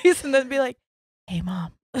my face and then be like, hey,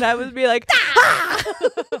 Mom. And I would be like, ah!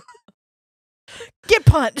 Get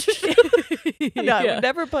punched. No, I would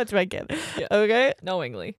never punch my kid. Yeah. Okay?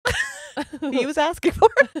 Knowingly. He was asking for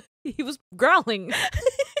it. He was growling.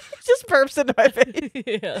 Just burps into my face.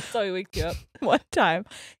 Yeah, that's how he waked you up. One time,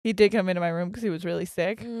 he did come into my room because he was really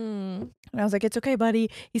sick. And I was like, it's okay, buddy.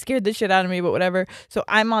 He scared the shit out of me, but whatever. So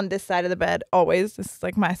I'm on this side of the bed always. This is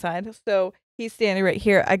like my side. So he's standing right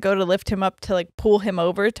here. I go to lift him up to like pull him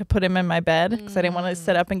over to put him in my bed because I didn't want to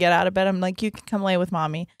sit up and get out of bed. I'm like, you can come lay with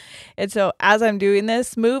mommy. And so as I'm doing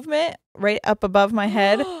this movement right up above my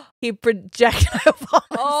head, he projectile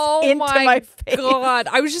vomits into my face. God.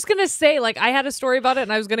 I was just going to say, like, I had a story about it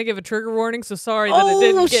and I was going to give a trigger warning. So sorry that it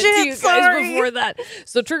didn't get to you guys before that.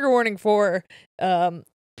 So trigger warning for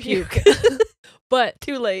puke. But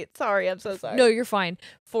too late. Sorry. I'm so sorry. No, you're fine.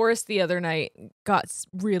 Forrest the other night got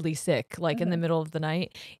really sick, like in the middle of the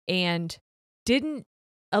night, and didn't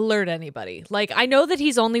alert anybody. Like, I know that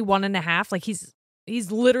he's only 1.5. Like,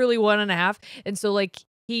 he's literally 1.5. And so, like,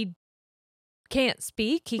 he can't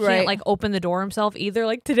speak. He can't, like, open the door himself either.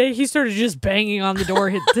 Like, today he started just banging on the door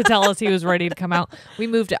to tell us he was ready to come out. We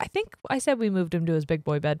moved it. I think I said we moved him to his big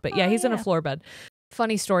boy bed. But yeah, he's in a floor bed.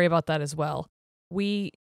 Funny story about that as well.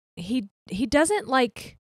 He doesn't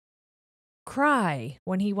like cry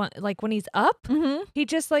when when he's up. He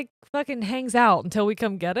just like fucking hangs out until we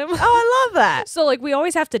come get him. Oh, I love that. So like we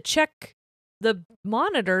always have to check the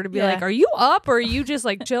monitor to be like, are you up or are you just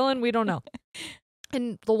like chilling? We don't know.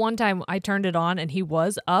 And the one time I turned it on and he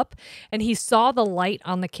was up and he saw the light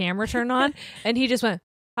on the camera turn on and he just went,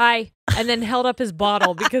 hi, and then held up his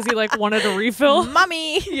bottle because he like wanted a refill.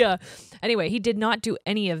 Mommy. Yeah. Anyway, he did not do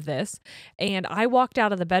any of this. And I walked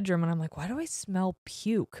out of the bedroom and I'm like, why do I smell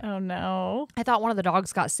puke? Oh, no. I thought one of the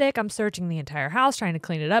dogs got sick. I'm searching the entire house trying to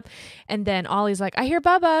clean it up. And then Ollie's like, I hear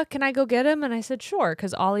Bubba. Can I go get him? And I said, sure.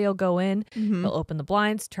 Because Ollie will go in, he'll open the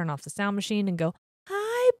blinds, turn off the sound machine and go,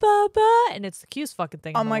 hi, Bubba. And it's the cutest fucking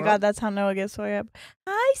thing. Oh, my God. That's how Noah gets way up.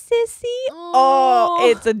 Hi, sissy. Oh,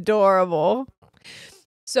 it's adorable.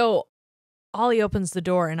 So Ollie opens the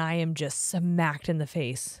door and I am just smacked in the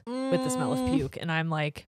face with the smell of puke. And I'm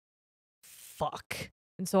like, fuck.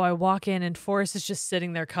 And so I walk in and Forrest is just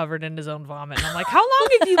sitting there covered in his own vomit. And I'm like, how long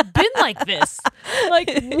have you been like this? Like,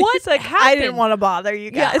 what happened? I didn't want to bother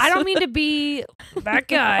you guys. Yeah, I don't mean to be that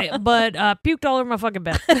guy, but puked all over my fucking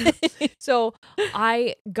bed. So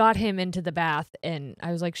I got him into the bath and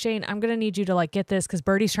I was like, Shane, I'm going to need you to like get this because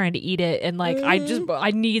Birdie's trying to eat it. And like,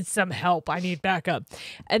 I need some help. I need backup.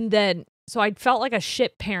 And then, so I felt like a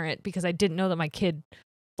shit parent because I didn't know that my kid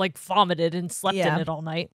like vomited and slept in it all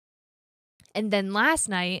night. And then last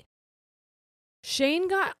night, Shane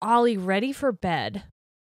got Ollie ready for bed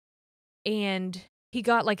and he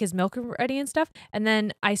got like his milk ready and stuff. And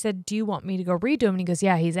then I said, do you want me to go read to him? And he goes,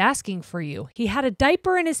 yeah, he's asking for you. He had a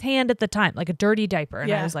diaper in his hand at the time, like a dirty diaper.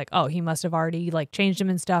 And I was like, oh, he must have already like changed him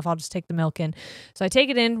and stuff. I'll just take the milk in. So I take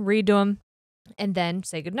it in, read to him, and then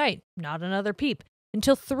say goodnight. Not another peep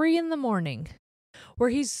until 3 a.m, where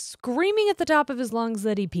he's screaming at the top of his lungs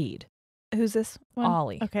that he peed. Who's this one?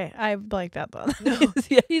 Ollie. Okay, I blanked out though. No.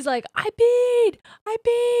 He's like, I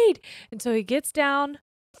peed. And so he gets down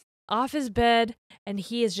off his bed, and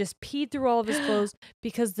he has just peed through all of his clothes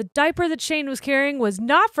because the diaper that Shane was carrying was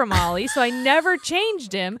not from Ollie, so I never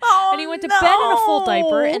changed him. And he went to bed in a full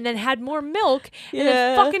diaper and then had more milk and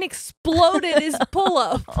then fucking exploded his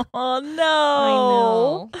pull-up. Oh, no. I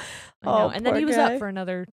know. Oh, and then he was guy. up for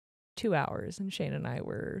another 2 hours, and Shane and I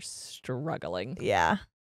were struggling. Yeah.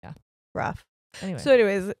 Yeah. Rough. Anyway. So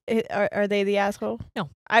anyways, are they the asshole? No.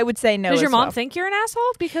 I would say no. Does your as mom well. think you're an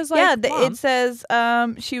asshole? Because like, yeah, Mom. it says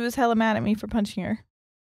she was hella mad at me for punching her.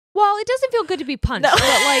 Well, it doesn't feel good to be punched, No. but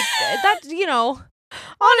like that's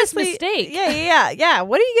Honestly, mistake. Yeah.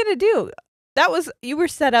 What are you gonna do? You were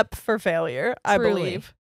set up for failure, I Truly.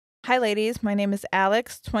 believe. Hi, ladies. My name is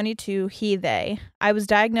Alex, 22, he, they. I was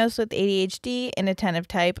diagnosed with ADHD inattentive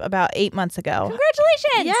type about 8 months ago.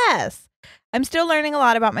 Congratulations. Yes. I'm still learning a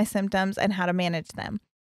lot about my symptoms and how to manage them.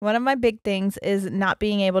 One of my big things is not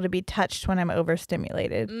being able to be touched when I'm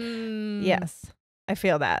overstimulated. Yes, I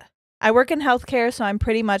feel that. I work in healthcare, so I'm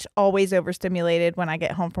pretty much always overstimulated when I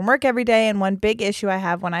get home from work every day. And one big issue I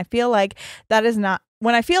have when I feel like that is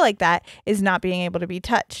not being able to be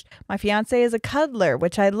touched. My fiance is a cuddler,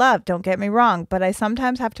 which I love, don't get me wrong, but I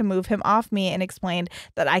sometimes have to move him off me and explain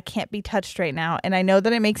that I can't be touched right now. And I know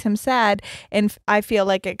that it makes him sad, and I feel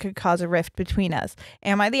like it could cause a rift between us.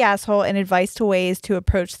 Am I the asshole? And advice to ways to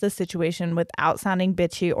approach the situation without sounding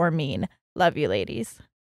bitchy or mean. Love you, ladies.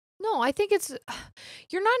 No, I think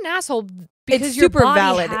you're not an asshole because It's your super body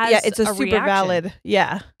valid. has Yeah, it's a super reaction. valid.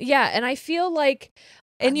 Yeah. Yeah, and I feel like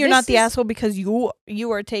And you're not the asshole because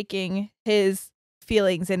you are taking his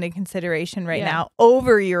feelings into consideration right now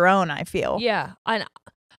over your own, I feel. Yeah. And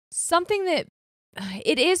something that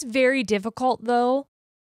it is very difficult though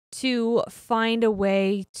to find a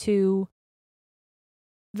way to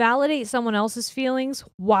validate someone else's feelings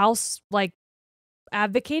whilst like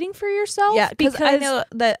advocating for yourself. Yeah, because I know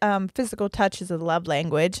that physical touch is a love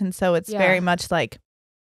language, and so it's very much like.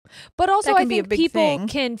 But also, I be a think big people thing.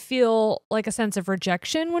 can feel like a sense of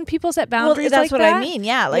rejection when people set boundaries. Well, that's like what that. I mean.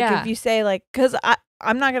 Yeah, like if you say like, because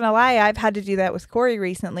I'm not gonna lie, I've had to do that with Corey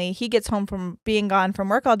recently. He gets home from being gone from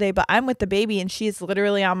work all day, but I'm with the baby, and she's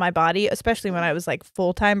literally on my body, especially when I was like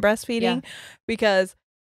full-time breastfeeding, because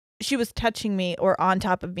she was touching me or on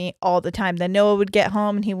top of me all the time. Then Noah would get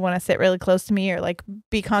home and he would want to sit really close to me or like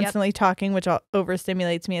be constantly talking, which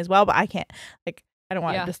overstimulates me as well. But I can't, like, I don't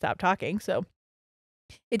want him to stop talking. So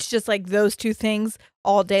it's just like those two things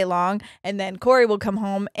all day long. And then Corey will come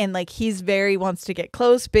home and like wants to get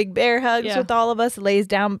close, big bear hugs with all of us, lays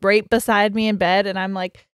down right beside me in bed. And I'm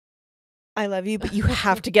like, I love you, but you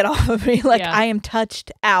have to get off of me. Like, I am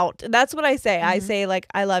touched out. That's what I say. Mm-hmm. I say, like,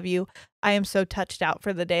 I love you. I am so touched out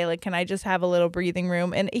for the day. Like, can I just have a little breathing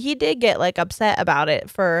room? And he did get, like, upset about it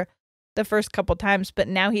for the first couple times, but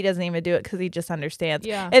now he doesn't even do it because he just understands.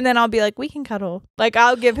 Yeah. And then I'll be like, we can cuddle. Like,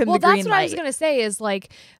 I'll give him the green light. Well, that's what I was going to say is,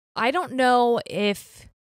 like, I don't know if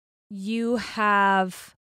you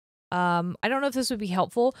have, I don't know if this would be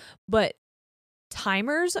helpful, but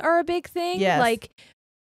timers are a big thing. Yes. Like,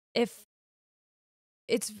 if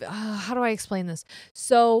it's how do I explain this?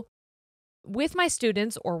 So with my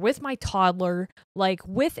students or with my toddler, like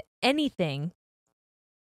with anything,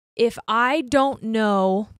 if I don't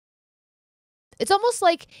know, it's almost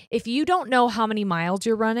like if you don't know how many miles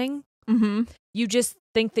you're running, you just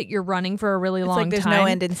think that you're running for a really long time. There's no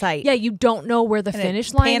end in sight. Yeah, you don't know where the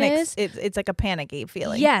finish line is. It's like a panicky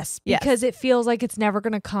feeling. Yes, because it feels like it's never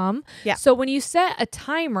going to come. Yeah. So when you set a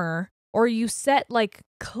timer or you set like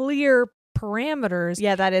clear parameters,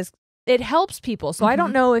 it helps people. So I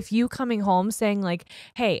don't know if you coming home saying like,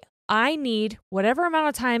 hey, I need whatever amount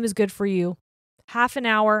of time is good for you, half an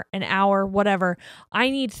hour, whatever. I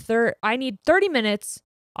need 30 minutes.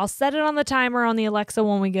 I'll set it on the timer on the Alexa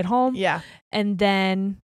when we get home. Yeah. And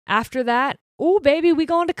then after that, ooh, baby, we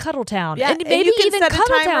going to Cuddletown. Yeah, and maybe you can even set a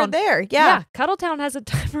timer Cuddletown there. Yeah. Cuddletown has a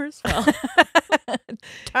timer as well.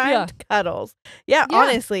 Timed cuddles. Yeah,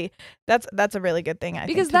 honestly, that's a really good thing. I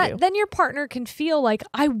because think then your partner can feel like,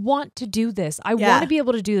 I want to do this. I want to be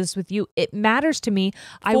able to do this with you. It matters to me.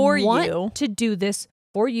 I want to do this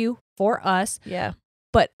for you, for us. Yeah.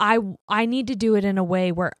 But I need to do it in a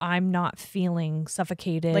way where I'm not feeling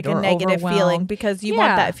suffocated, like or a negative feeling, overwhelmed. because you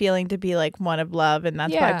want that feeling to be like one of love, and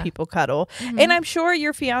that's why people cuddle. And I'm sure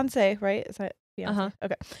your fiance, right? Is that fiance?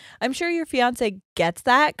 Okay. I'm sure your fiance gets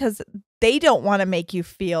that because they don't want to make you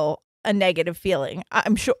feel a negative feeling.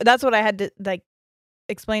 I'm sure that's what I had to like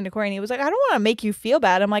explain to Corey, and he was like, I don't want to make you feel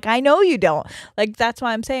bad. I'm like, I know you don't. Like, that's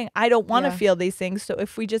why I'm saying I don't want to feel these things. So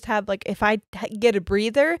if we just have like, if I get a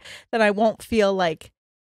breather, then I won't feel like,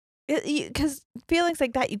 because feelings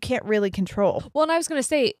like that you can't really control. Well, and I was going to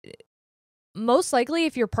say, most likely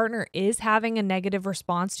if your partner is having a negative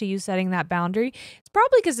response to you setting that boundary, it's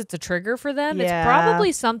probably because it's a trigger for them. Yeah. It's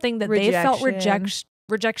probably something that they felt Rejection.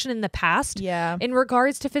 rejection in the past in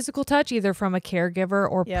regards to physical touch, either from a caregiver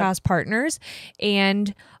or past partners.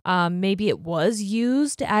 And maybe it was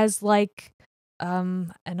used as like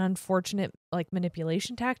an unfortunate like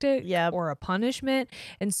manipulation tactic or a punishment.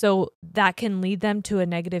 And so that can lead them to a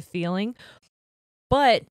negative feeling.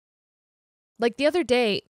 But like the other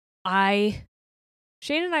day, Shane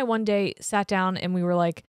and I one day sat down and we were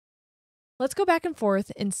like, let's go back and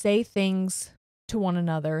forth and say things to one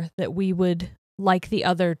another that we would like the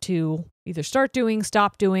other to either start doing,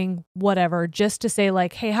 stop doing, whatever, just to say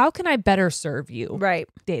like, hey, how can I better serve you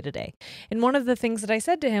day to day? And one of the things that I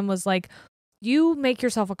said to him was like, you make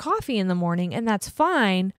yourself a coffee in the morning and that's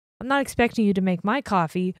fine. I'm not expecting you to make my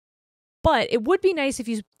coffee, but it would be nice if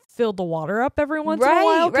you filled the water up every once in a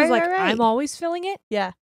while because I'm always filling it.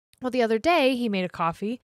 Yeah. Well, the other day he made a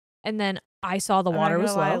coffee and then I saw the water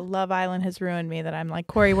was low. Love Island has ruined me that I'm like,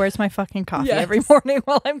 Corey, where's my fucking coffee every morning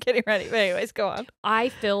while I'm getting ready? But anyways, go on. I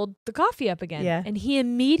filled the coffee up again. Yeah. And he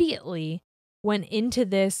immediately went into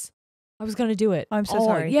this, I was going to do it. I'm so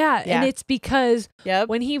sorry. Yeah. And it's because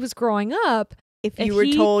when he was growing up, if you were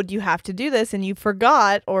told you have to do this and you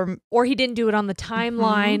forgot or he didn't do it on the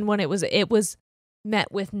timeline when it was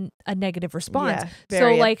met with a negative response.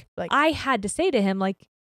 So like I had to say to him like,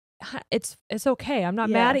 it's okay. I'm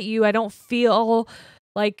not mad at you. I don't feel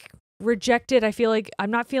like rejected. I feel like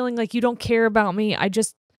I'm not feeling like you don't care about me. I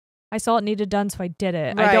saw it needed done, so I did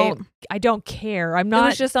it. I don't care. I'm not. It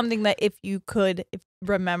was just something that if you could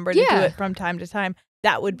remember to do it from time to time,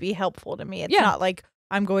 that would be helpful to me. It's not like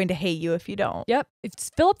I'm going to hate you if you don't. Yep. If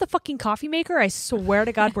fill up the fucking coffee maker, I swear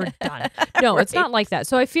to God we're done. No, it's not like that.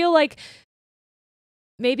 So I feel like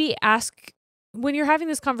maybe ask when you're having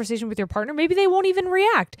this conversation with your partner, maybe they won't even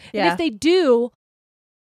react. Yeah. And if they do,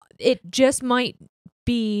 it just might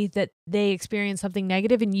be that they experience something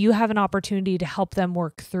negative and you have an opportunity to help them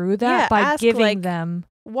work through that by giving them.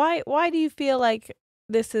 Why do you feel like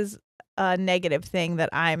this is a negative thing that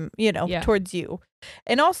I'm, towards you?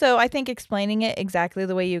 And also I think explaining it exactly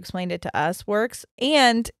the way you explained it to us works.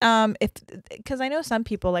 And because I know some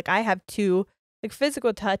people, like I have two. Like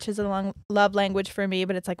physical touch is a love language for me,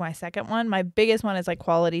 but it's like my second one. My biggest one is like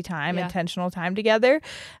quality time, intentional time together.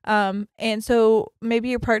 And so maybe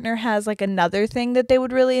your partner has like another thing that they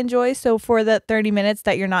would really enjoy. So for the 30 minutes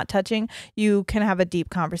that you're not touching, you can have a deep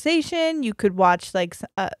conversation. You could watch like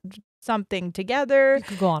something together. You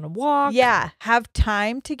could go on a walk. Yeah. Have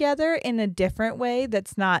time together in a different way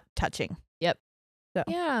that's not touching. Yep. So.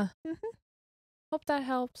 Yeah. Hope that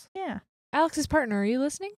helps. Yeah. Alex's partner, are you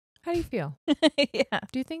listening? How do you feel? Yeah.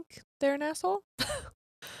 Do you think they're an asshole?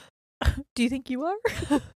 Do you think you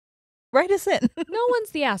are? Write us in. No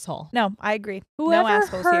one's the asshole. No, I agree. Whoever no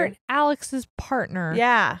assholes hurt here. Alex's partner,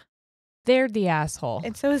 they're the asshole.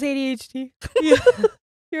 And so is ADHD.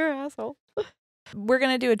 You're an asshole. We're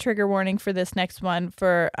going to do a trigger warning for this next one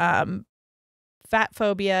for fat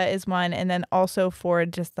phobia is one. And then also for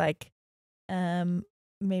just like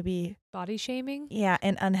maybe body shaming. Yeah.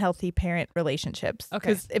 And unhealthy parent relationships. Okay.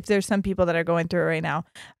 Because if there's some people that are going through it right now,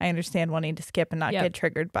 I understand wanting to skip and not get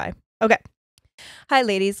triggered by. Okay. Hi,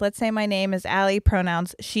 ladies. Let's say my name is Allie,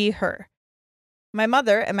 pronouns she, her. My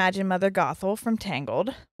mother, imagine Mother Gothel from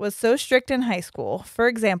Tangled, was so strict in high school. For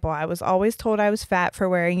example, I was always told I was fat for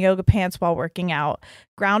wearing yoga pants while working out,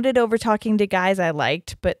 grounded over talking to guys I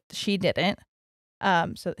liked, but she didn't.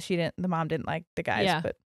 So the mom didn't like the guys,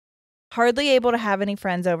 but hardly able to have any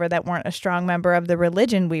friends over that weren't a strong member of the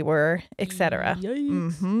religion we were, etc.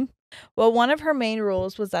 Mm-hmm. Well, one of her main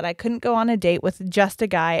rules was that I couldn't go on a date with just a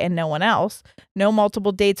guy and no one else. No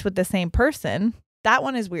multiple dates with the same person. That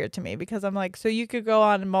one is weird to me because I'm like, so you could go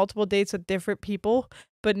on multiple dates with different people,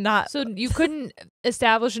 but not. So you couldn't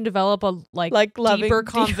establish and develop a like deeper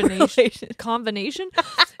combination,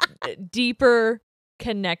 deeper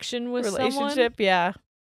connection with relationship. Someone? Yeah.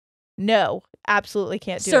 No, absolutely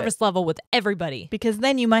can't do service level with everybody because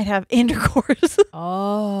then you might have intercourse.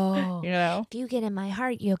 Oh, if you get in my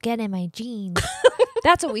heart, you'll get in my jeans.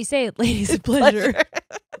 That's what we say at Ladies of Pleasure.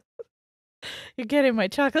 You're getting my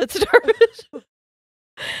chocolate starfish.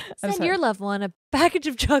 Send your loved one a package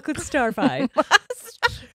of chocolate starfy.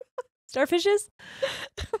 Starfishes?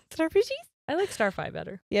 Starfishies? I like starfy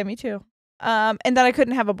better. Yeah, me too. And that I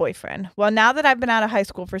couldn't have a boyfriend. Well, now that I've been out of high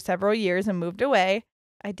school for several years and moved away,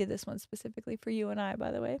 I did this one specifically for you and I,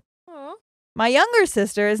 by the way. Aww. My younger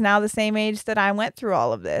sister is now the same age that I went through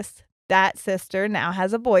all of this. That sister now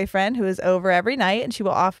has a boyfriend who is over every night, and she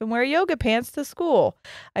will often wear yoga pants to school.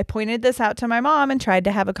 I pointed this out to my mom and tried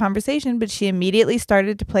to have a conversation, but she immediately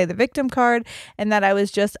started to play the victim card and that I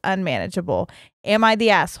was just unmanageable. Am I the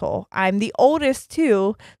asshole? I'm the oldest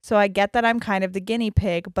too, so I get that I'm kind of the guinea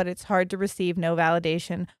pig, but it's hard to receive no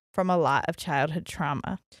validation from a lot of childhood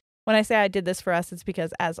trauma. When I say I did this for us, it's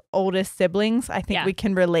because as oldest siblings, I think we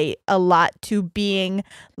can relate a lot to being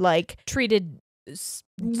like treated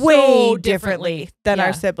way differently than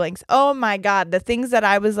our siblings. Oh my God. The things that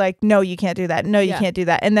I was like, no, you can't do that. No, you can't do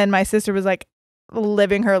that. And then my sister was like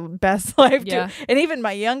living her best life too. And even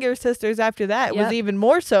my younger sisters after that was even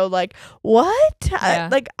more so like, what?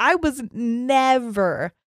 I was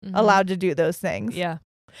never allowed to do those things. Yeah.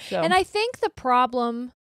 So. And I think the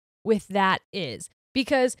problem with that is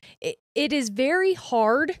because it is very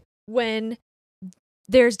hard when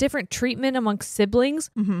there's different treatment amongst siblings.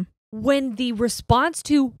 When the response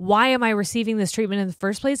to why am I receiving this treatment in the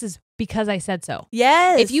first place is because I said so.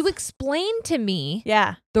 Yes. If you explain to me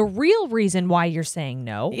the real reason why you're saying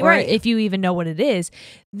no, or if you even know what it is,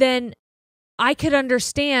 then I could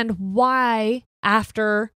understand why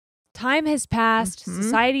after time has passed,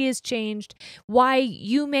 society has changed, why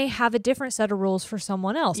you may have a different set of rules for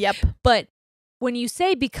someone else. Yep. But when you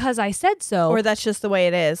say because I said so, or that's just the way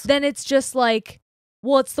it is, then it's just like,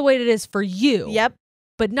 well, it's the way it is for you. Yep.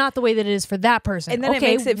 But not the way that it is for that person. And then it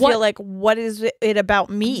makes it feel like, what is it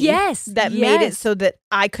about me? That made it so that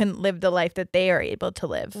I couldn't live the life that they are able to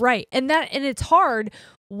live. Right. And it's hard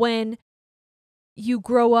when you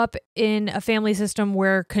grow up in a family system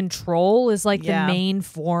where control is like the main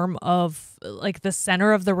form of like the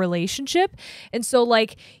center of the relationship. And so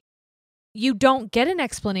like you don't get an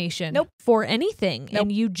explanation for anything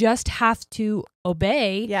and you just have to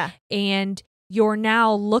obey. Yeah. And you're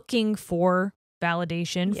now looking for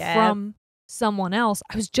validation from someone else.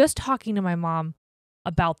 I was just talking to my mom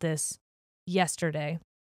about this yesterday,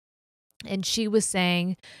 and she was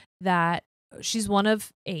saying that she's one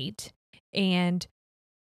of 8, and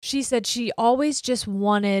she said she always just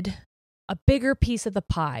wanted a bigger piece of the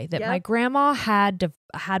pie, that my grandma had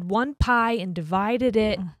one pie and divided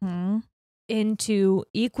it into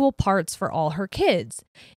equal parts for all her kids,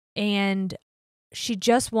 and she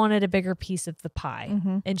just wanted a bigger piece of the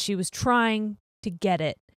pie, and she was trying to get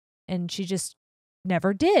it, and she just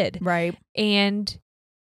never did. Right. And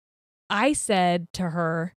I said to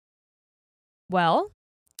her, well,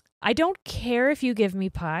 I don't care if you give me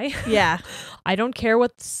pie. Yeah. I don't care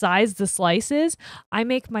what size the slice is. I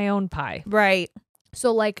make my own pie. Right.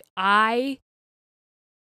 So like I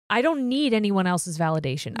don't need anyone else's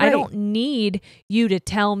validation. Right. I don't need you to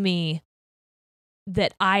tell me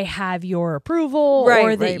that I have your approval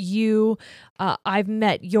or that you, I've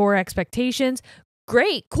met your expectations.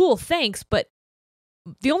 Great, cool, thanks. But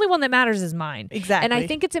the only one that matters is mine. Exactly. And I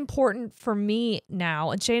think it's important for me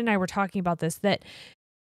now, and Shane and I were talking about this, that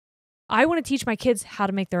I want to teach my kids how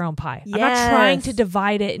to make their own pie. Yes. I'm not trying to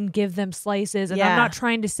divide it and give them slices. And I'm not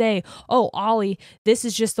trying to say, oh, Ollie, this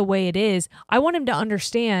is just the way it is. I want him to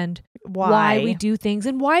understand why we do things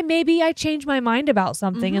and why maybe I change my mind about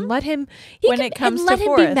something and let him be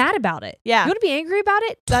mad about it. Yeah. You want to be angry about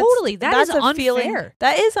it? Totally. That's unfair. Feeling,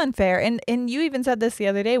 that is unfair. And you even said this the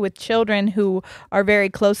other day with children who are very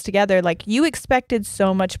close together. Like you expected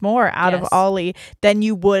so much more out of Ollie than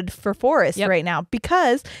you would for Forrest right now,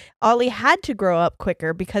 because Ollie had to grow up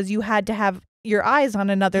quicker because you had to have your eyes on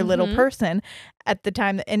another little person at the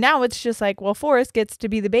time. And now it's just like, well, Forrest gets to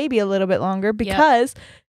be the baby a little bit longer because,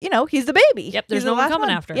 you know, he's the baby. Yep. There's no one coming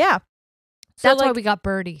after. Yeah. So that's why we got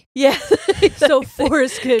Birdie. Yeah. So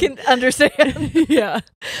Forrest can understand. Yeah.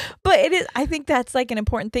 But it is, I think that's like an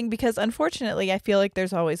important thing because unfortunately I feel like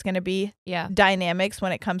there's always going to be dynamics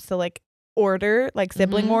when it comes to like order, like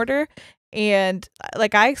sibling order. And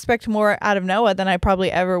like I expect more out of Noah than I probably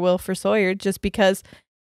ever will for Sawyer, just because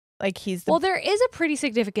like he's well, there is a pretty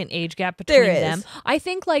significant age gap between them. I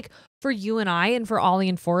think like for you and I and for Ollie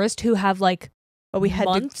and Forrest, who have like we had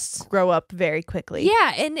to grow up very quickly.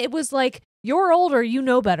 Yeah, and it was like, you're older, you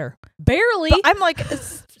know better. Barely. But I'm like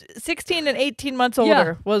 16 and 18 months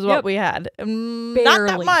older was what we had. Not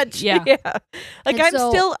that much. Yeah. Like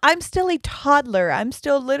I'm still a toddler. I'm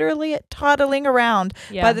still literally toddling around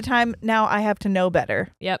by the time now I have to know better.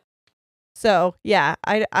 Yep. So, yeah,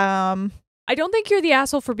 I don't think you're the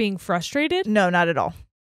asshole for being frustrated. No, not at all.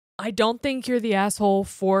 I don't think you're the asshole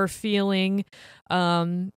for feeling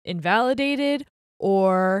invalidated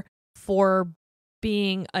or for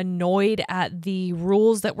being annoyed at the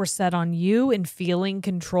rules that were set on you and feeling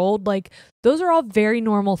controlled. Like, those are all very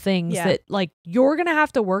normal things that, like, you're going to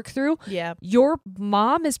have to work through. Yeah. Your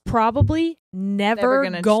mom is probably never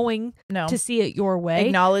going to see it your way.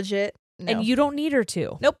 Acknowledge it. No. And you don't need her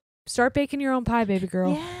to. Nope. Start baking your own pie, baby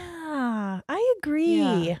girl. Yeah, I agree.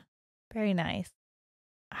 Yeah. Very nice.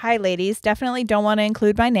 Hi, ladies. Definitely don't want to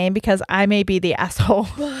include my name because I may be the asshole.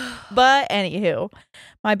 But anywho,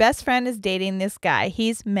 my best friend is dating this guy.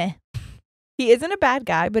 He's meh. He isn't a bad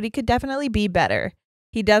guy, but he could definitely be better.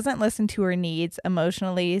 He doesn't listen to her needs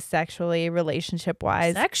emotionally, sexually,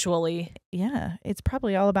 relationship-wise. Sexually? Yeah, it's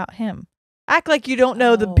probably all about him. Act like you don't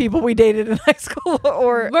know the people we dated in high school.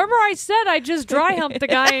 Or remember I said I just dry humped the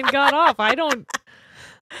guy and got off. I don't.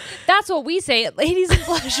 That's what we say at Ladies in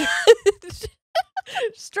Pleasure.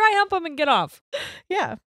 Just dry hump him and get off.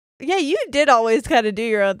 Yeah. Yeah, you did always kind of do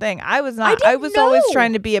your own thing. I was not. I was always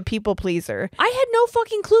trying to be a people pleaser. I had no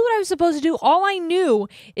fucking clue what I was supposed to do. All I knew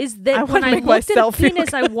is that when I looked at a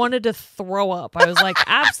penis, I wanted to throw up. I was like,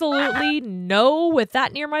 absolutely no with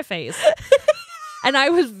that near my face. And I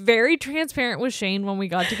was very transparent with Shane when we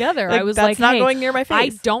got together. I was like, not hey, going near my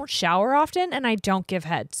face. I don't shower often and I don't give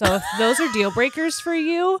head. So if those are deal breakers for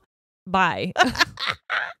you, bye.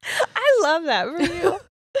 I love that for you.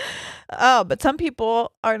 Oh, but some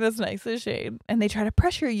people aren't as nice as Shane and they try to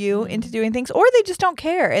pressure you into doing things, or they just don't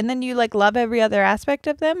care. And then you like love every other aspect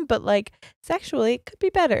of them, but like sexually it could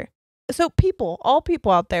be better. So all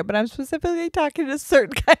people out there, but I'm specifically talking to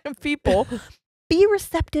certain kind of people. Be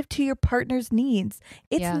receptive to your partner's needs.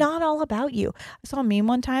 It's not all about you. I saw a meme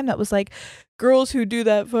one time that was like, girls who do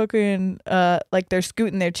that fucking, like they're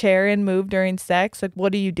scooting their chair and move during sex. Like,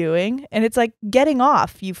 what are you doing? And it's like, getting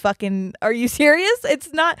off. You fucking, are you serious?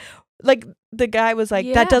 It's not, like, the guy was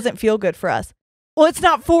like, that doesn't feel good for us. Well, it's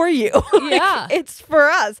not for you. Yeah. It's for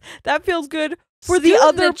us. That feels good for the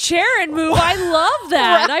other chair and move. I love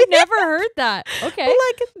that. Right? I've never heard that. Okay.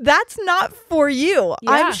 Like, that's not for you.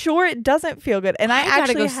 Yeah. I'm sure it doesn't feel good. And I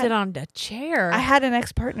actually gotta go sit on the chair. I had an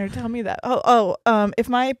ex-partner tell me that. If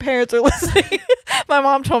my parents are listening, my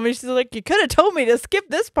mom told me, she's like, you could have told me to skip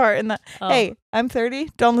this part. And hey, I'm 30.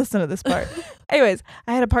 Don't listen to this part. Anyways,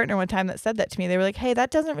 I had a partner one time that said that to me. They were like, hey, that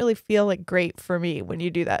doesn't really feel like great for me when you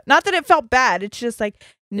do that. Not that it felt bad. It's just like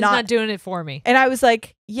it's not doing it for me. And I was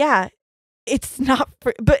like, yeah, it's not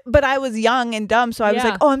for, but I was young and dumb. So I was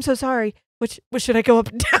like, oh, I'm so sorry. What should I go up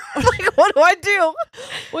and down? Like, what do I do?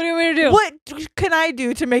 What do you want me to do? What can I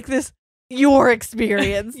do to make this your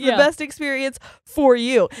experience, the best experience for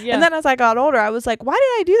you? Yeah. And then as I got older, I was like, why did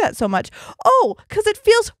I do that so much? Oh, because it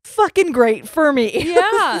feels fucking great for me.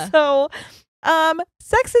 Yeah. So,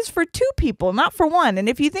 sex is for two people, not for one. And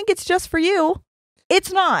if you think it's just for you,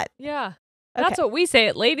 it's not. Yeah. That's what we say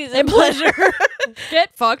at Ladies in Pleasure.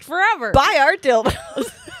 Get fucked forever. Buy our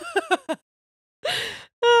dildos.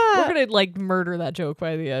 We're gonna like murder that joke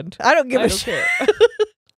by the end. I don't give a shit.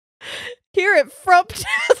 Here at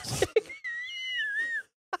Frumphole.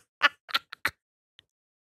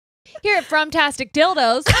 Here at Frumtastic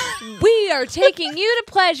Dildos, we are taking you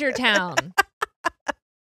to Pleasure Town.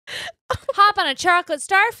 Hop on a chocolate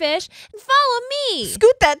starfish and follow me.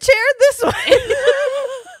 Scoot that chair this way.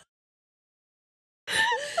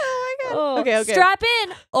 Oh my god. Oh, okay. Strap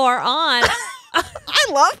in or on. I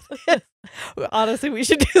love this. Honestly, we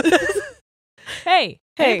should do this. Hey,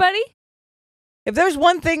 anybody? If there's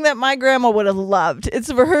one thing that my grandma would have loved, it's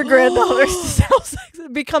for her granddaughters to sell sex,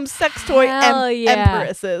 become sex toy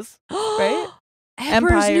empresses. Right?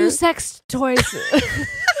 Emperor's new sex toys. It is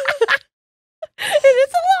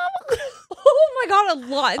a llama. Oh my god, a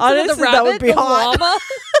llama. Honestly, the rabbit, that would be the hot. llama.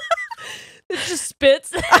 It just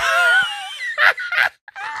spits.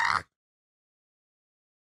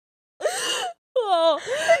 Oh,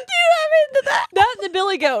 do you have into that? That and the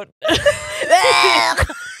billy goat.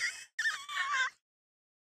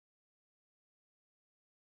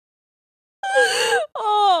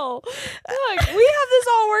 Oh, look, we have this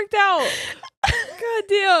all worked out. God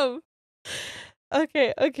damn.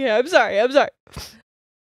 Okay. I'm sorry.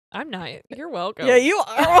 I'm not. You're welcome. Yeah, you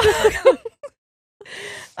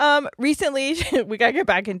are. Recently, we gotta get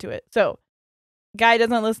back into it. So, guy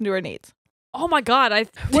doesn't listen to her needs. Oh my god,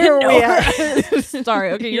 Where are we at?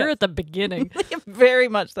 Sorry. Okay, you're at the beginning. Very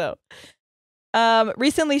much so.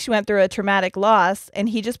 Recently, she went through a traumatic loss, and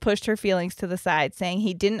he just pushed her feelings to the side, saying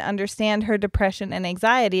he didn't understand her depression and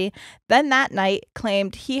anxiety. Then that night,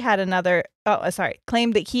 claimed that he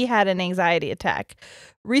had an anxiety attack.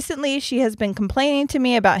 Recently, she has been complaining to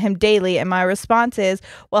me about him daily, and my response is,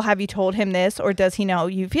 well, have you told him this, or does he know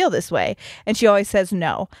you feel this way? And she always says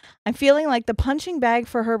no. I'm feeling like the punching bag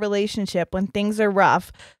for her relationship when things are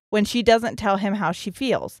rough, when she doesn't tell him how she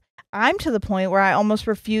feels. I'm to the point where I almost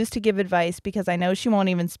refuse to give advice because I know she won't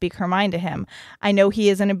even speak her mind to him. I know he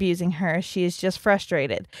isn't abusing her. She is just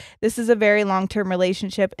frustrated. This is a very long-term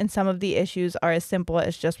relationship, and some of the issues are as simple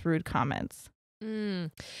as just rude comments.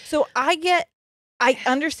 So I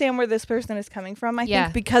understand where this person is coming from, I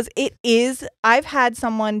think, because I've had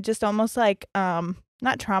someone just almost like,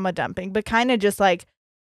 not trauma dumping, but kind of just like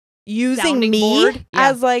using Sounding me board.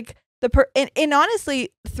 as like and honestly,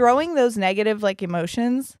 throwing those negative like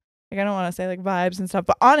emotions, like I don't want to say like vibes and stuff,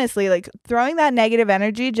 but honestly, like throwing that negative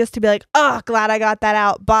energy just to be like, oh, glad I got that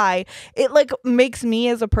out. Bye. It like makes me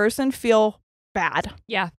as a person feel bad.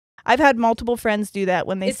 Yeah. I've had multiple friends do that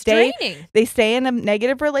when they stay in a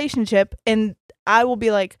negative relationship, and I will be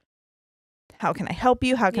like, how can I help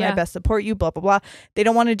you? How can I best support you? Blah, blah, blah. They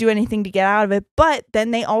don't want to do anything to get out of it, but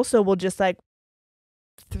then they also will just like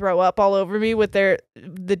throw up all over me with the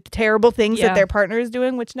terrible things that their partner is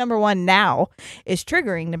doing, which number one now is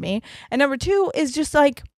triggering to me, and number two is just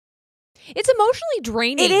like, it's emotionally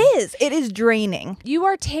draining. It is draining. You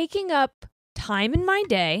are taking up time in my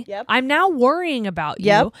day. Yep. I'm now worrying about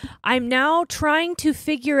you. I'm now trying to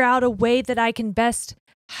figure out a way that I can best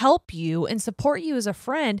help you and support you as a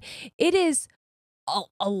friend. It is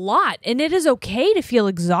a lot, and it is okay to feel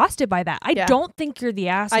exhausted by that. I don't think you're the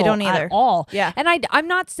asshole. I don't either at all. Yeah. And I'm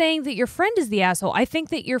not saying that your friend is the asshole. I think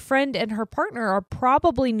that your friend and her partner are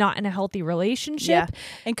probably not in a healthy relationship.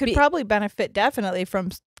 And could probably benefit definitely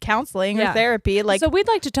from counseling or therapy. Like, so we'd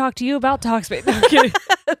like to talk to you about toxic. No, I'm kidding.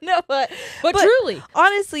 No, but truly,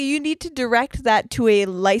 honestly, you need to direct that to a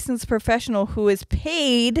licensed professional who is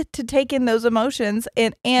paid to take in those emotions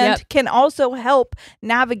and can also help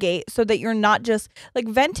navigate, so that you're not just like,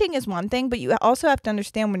 venting is one thing, but you also have to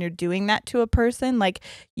understand when you're doing that to a person, like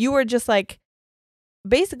you are just like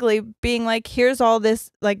basically being like, here's all this,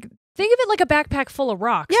 like, think of it like a backpack full of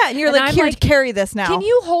rocks. Yeah, and you're like, here, carry this now. Can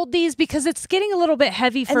you hold these, because it's getting a little bit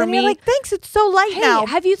heavy for and then me? You're like, thanks, it's so light now.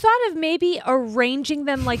 Have you thought of maybe arranging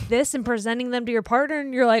them like this and presenting them to your partner?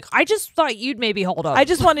 And you're like, I just thought you'd maybe hold on. I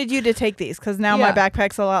just wanted you to take these because now my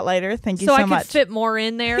backpack's a lot lighter. Thank you so much. So I can fit more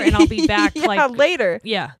in there, and I'll be back like later.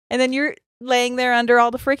 Yeah, and then you're laying there under all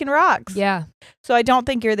the freaking rocks. Yeah. So I don't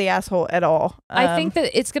think you're the asshole at all. I think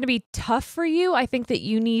that it's going to be tough for you. I think that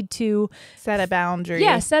you need to set a boundary.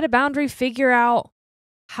 Yeah, set a boundary, figure out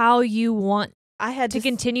how you want to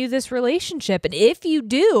continue this relationship. And if you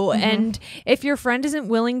do, and if your friend isn't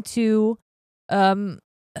willing to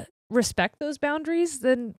respect those boundaries,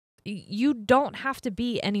 then you don't have to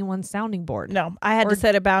be anyone's sounding board. No, I had to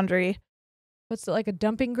set a boundary. What's it, like a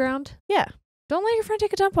dumping ground? Yeah. Don't let your friend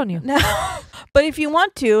take a dump on you. No. But if you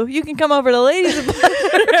want to, you can come over to Ladies and Pleasure.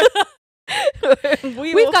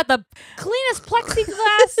 We've got the cleanest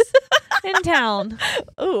plexiglass in town.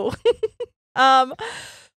 Ooh.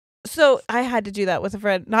 So I had to do that with a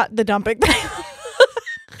friend, not the dumping thing.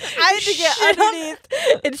 I had to get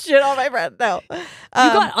underneath and shit on my friend. No. You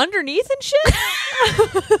got underneath and shit?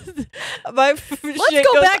 Let's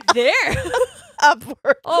go back there.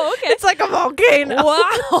 Upward. Oh, okay. It's like a volcano.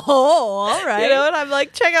 Wow. All right. You know, and I'm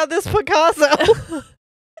like, check out this Picasso.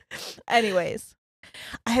 Anyways,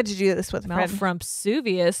 I had to do this with a friend. From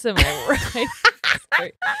Suvius, am I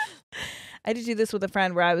right? I had to do this with a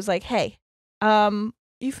friend where I was like, hey,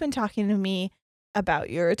 you've been talking to me about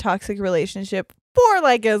your toxic relationship for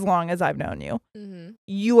like as long as I've known you.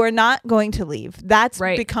 You are not going to leave. That's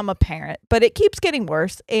become apparent, but it keeps getting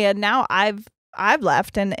worse. And now I've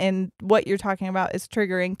left, and what you're talking about is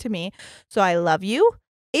triggering to me. So I love you.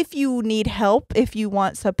 If you need help, if you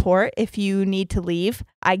want support, if you need to leave,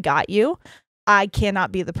 I got you. I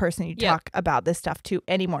cannot be the person you talk about this stuff to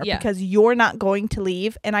anymore because you're not going to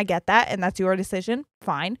leave, and I get that, and that's your decision.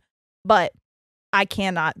 Fine. But I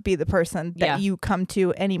cannot be the person that you come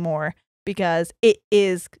to anymore, because it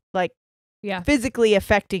is like physically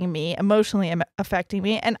affecting me, emotionally affecting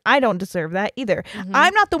me, and I don't deserve that either.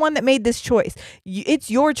 I'm not the one that made this choice. It's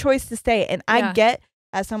your choice to stay, and I get,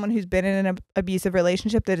 as someone who's been in an abusive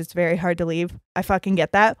relationship, that it's very hard to leave. I fucking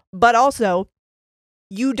get that. But also,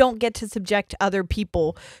 you don't get to subject other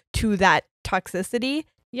people to that toxicity.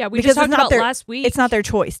 Yeah, we just talked about last week. It's not their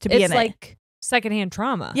choice to be in it. It's like secondhand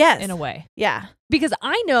trauma, in a way. Yeah. Because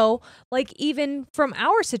I know, like, even from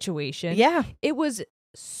our situation, it was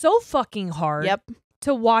so fucking hard Yep.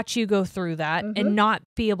 to watch you go through that and not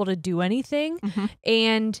be able to do anything.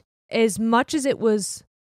 And as much as it was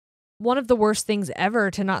one of the worst things ever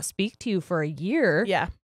to not speak to you for a year,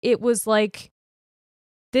 it was like,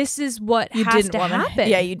 this is what has to happen.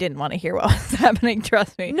 Yeah, you didn't want to hear what was happening,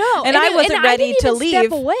 trust me. No. And I wasn't ready to leave.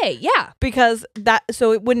 Step away. Yeah. Because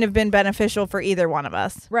so it wouldn't have been beneficial for either one of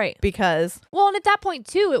us. Right. Because. Well, and at that point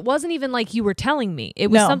too, it wasn't even like you were telling me. It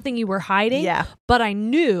was something you were hiding. Yeah. But I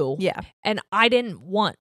knew. Yeah. And I didn't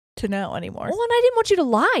want to know anymore. Well, and I didn't want you to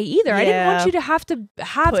lie either. Yeah. I didn't want you to have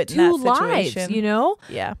two lives, you know?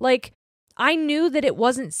 Yeah. Like, I knew that it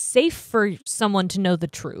wasn't safe for someone to know the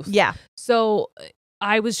truth. Yeah. So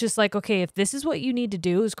I was just like, okay, if this is what you need to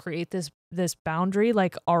do is create this boundary,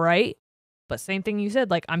 like, all right. But same thing you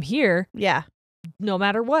said, like, I'm here. Yeah. No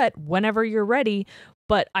matter what, whenever you're ready.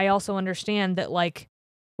 But I also understand that, like,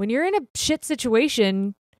 when you're in a shit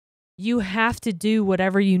situation, you have to do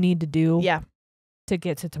whatever you need to do. Yeah. To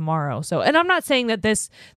get to tomorrow. So, and I'm not saying that this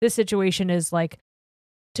situation is like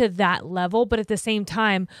to that level, but at the same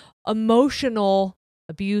time, emotional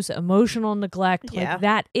abuse, emotional neglect, like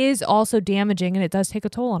that is also damaging, and it does take a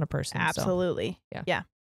toll on a person. Absolutely. So, yeah.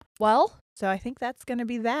 Well, so I think that's going to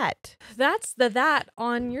be that. That's that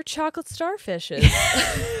on your chocolate starfishes.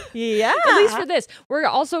 Yeah. At least for this. We're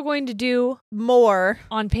also going to do more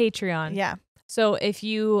on Patreon. Yeah. So if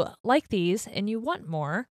you like these and you want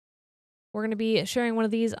more, we're going to be sharing one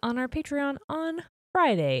of these on our Patreon on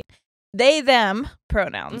Friday. They, them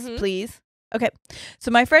pronouns, please. Okay.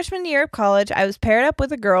 So my freshman year of college, I was paired up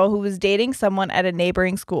with a girl who was dating someone at a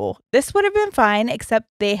neighboring school. This would have been fine, except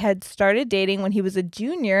they had started dating when he was a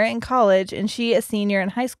junior in college and she a senior in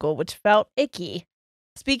high school, which felt icky.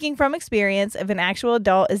 Speaking from experience, if an actual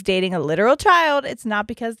adult is dating a literal child, it's not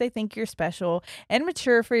because they think you're special and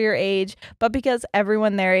mature for your age, but because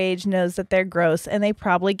everyone their age knows that they're gross and they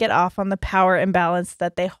probably get off on the power imbalance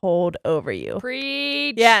that they hold over you.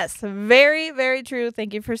 Preach. Yes, very, very true.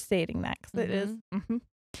 Thank you for stating that, because it is.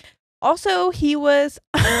 Also, he was...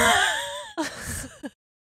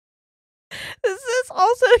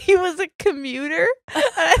 he was a commuter. And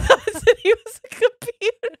I thought it said he was a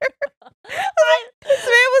computer. This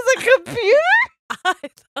man was a computer? I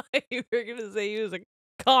thought you were going to say he was a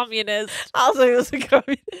communist. Also, he was a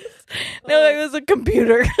communist. No, he was a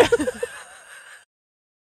computer.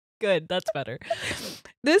 Good, that's better.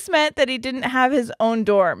 This meant that he didn't have his own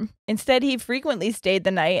dorm. Instead, he frequently stayed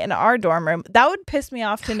the night in our dorm room. That would piss me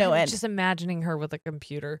off to no end. Just imagining her with a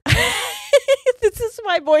computer. This is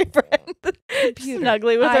my boyfriend.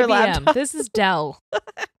 Snuggly with her laptop. This is Dell.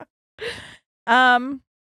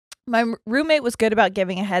 My roommate was good about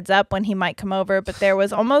giving a heads up when he might come over, but there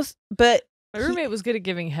was almost... But my roommate was good at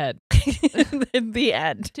giving head. In the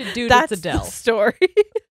end. To dude That's at the Dell. The story.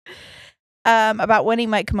 About when he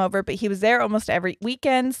might come over, but he was there almost every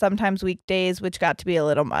weekend, sometimes weekdays, which got to be a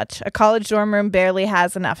little much. A college dorm room barely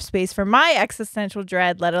has enough space for my existential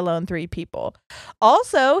dread, let alone 3 people.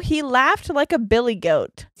 Also, he laughed like a billy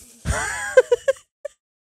goat.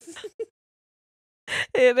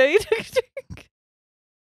 You know, you took a drink.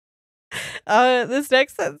 This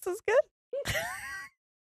next sentence is good.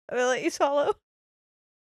 I'm gonna let you swallow.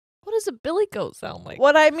 What does a billy goat sound like?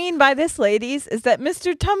 What I mean by this, ladies, is that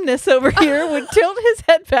Mr. Tumnus over here would tilt his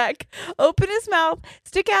head back, open his mouth,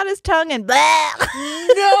 stick out his tongue, and blah.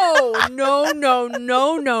 No,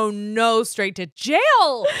 straight to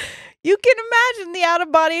jail. You can imagine the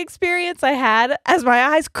out-of-body experience I had as my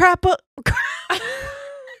eyes crap up.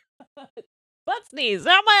 Butt sneeze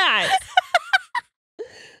out my eyes.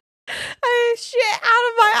 I shit out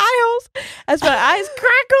of my eye holes as my eyes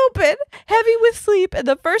crack open, heavy with sleep, and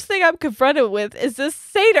the first thing I'm confronted with is this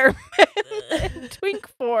satyr man in twink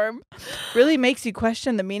form. Really makes you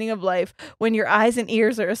question the meaning of life when your eyes and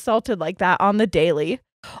ears are assaulted like that on the daily.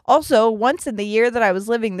 Also, once in the year that I was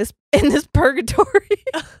living in this purgatory,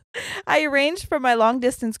 I arranged for my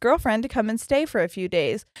long-distance girlfriend to come and stay for a few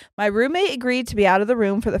days. My roommate agreed to be out of the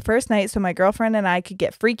room for the first night so my girlfriend and I could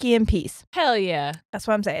get freaky in peace. Hell yeah. That's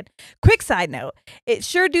what I'm saying. Quick side note, it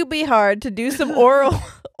sure do be hard to do some oral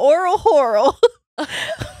horror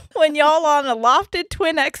when y'all on a lofted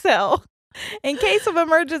twin XL. In case of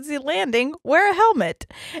emergency landing, wear a helmet.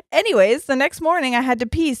 Anyways, the next morning I had to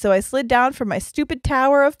pee, so I slid down from my stupid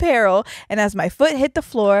tower of peril, and as my foot hit the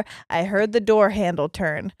floor, I heard the door handle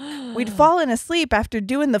turn. We'd fallen asleep after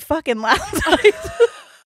doing the fucking loud noise.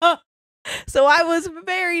 So I was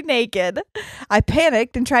very naked. I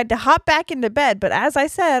panicked and tried to hop back into bed, but as I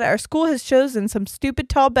said, our school has chosen some stupid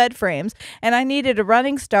tall bed frames, and I needed a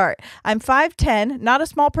running start. I'm 5'10", not a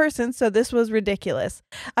small person, so this was ridiculous.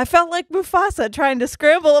 I felt like Mufasa trying to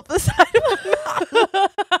scramble up the side of a mountain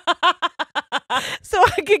so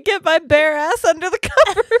I could get my bare ass under the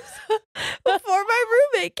covers before my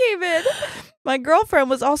roommate came in. My girlfriend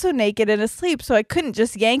was also naked and asleep, so I couldn't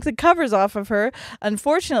just yank the covers off of her.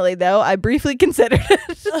 Unfortunately, though, I briefly considered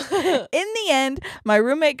it. In the end, my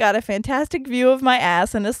roommate got a fantastic view of my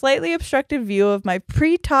ass and a slightly obstructive view of my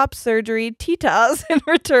pre-top surgery titas in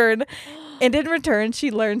return. And in return,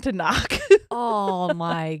 she learned to knock. Oh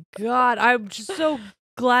my God. I'm just so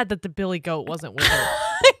glad that the billy goat wasn't with her.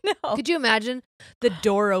 I know. Could you imagine the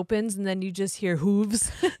door opens and then you just hear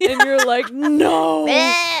hooves and you're like, no,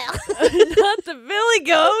 not the billy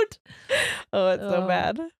goat. Oh, it's so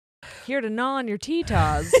bad. Here to gnaw on your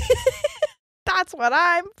titas. That's what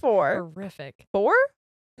I'm for. Horrific. For?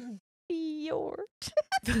 Your.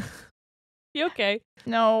 You okay?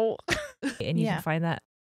 No. And you can find that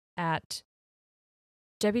at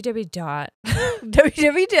www. Did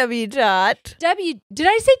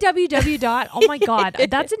I say www? Oh my God.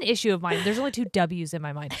 That's an issue of mine. There's only 2 W's in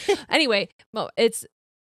my mind. Anyway, well, it's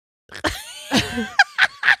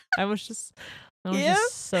I was just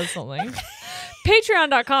said something.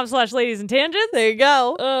 Patreon.com/ladies and tangents. There you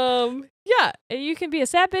go. Yeah, you can be a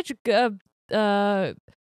sad bitch,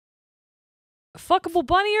 fuckable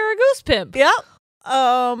bunny, or a goose pimp. Yep.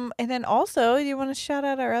 And then also, do you want to shout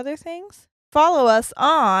out our other things? Follow us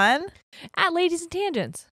on at Ladies and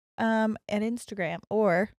Tangents. At Instagram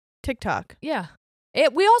or TikTok. Yeah.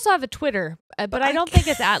 We also have a Twitter, but I don't think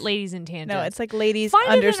it's at Ladies and Tangents. No, it's like ladies Find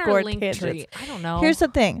underscore tangents. tree. I don't know. Here's the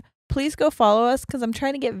thing. Please go follow us because I'm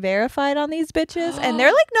trying to get verified on these bitches and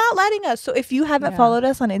they're like not letting us. So if you haven't followed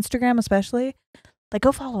us on Instagram especially, like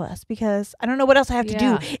go follow us because I don't know what else I have to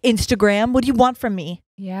do. Instagram, what do you want from me?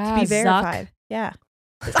 Yeah. To be verified. Yeah.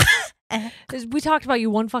 We talked about you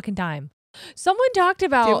one fucking time. Someone talked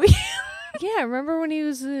about. Did we? Yeah, remember when he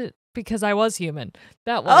was because I was human.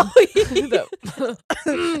 That one.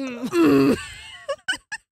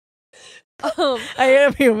 I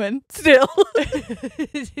am human still.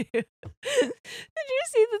 Did you see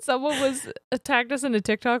that someone was attacked us in a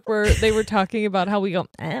TikTok where they were talking about how we go,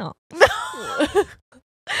 ow.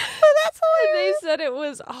 Well, that's hilarious. They said it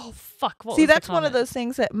was, fuck. See, that's one of those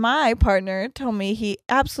things that my partner told me he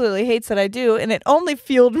absolutely hates that I do, and it only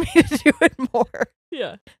fueled me to do it more.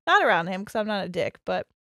 Yeah. Not around him, because I'm not a dick, but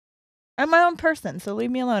I'm my own person, so leave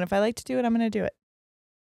me alone. If I like to do it, I'm going to do it.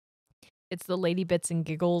 It's the Lady Bits and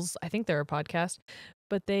Giggles. I think they're a podcast,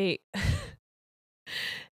 but they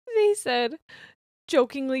said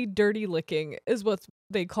jokingly dirty licking is what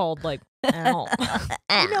they called like, ow.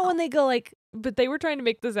 You know, when they go like, but they were trying to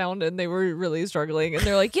make the sound and they were really struggling. And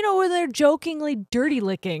they're like, you know, when they're jokingly dirty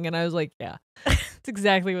licking. And I was like, yeah, that's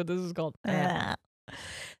exactly what this is called.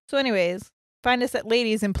 So anyways, find us at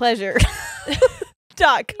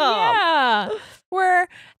ladiesandpleasure.com. Yeah, where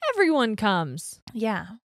everyone comes. Yeah.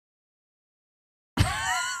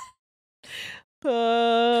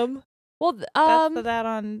 Well, that's that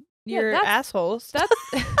on your assholes. That's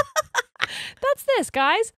this,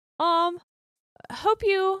 guys. Hope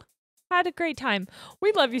you had a great time.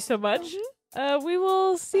 We love you so much. We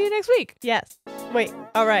will see you next week. Yes. Wait.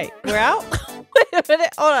 All right. We're out? Wait a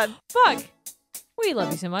minute. Hold on. Fuck. We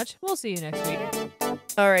love you so much. We'll see you next week.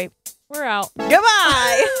 All right. We're out.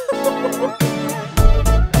 Goodbye.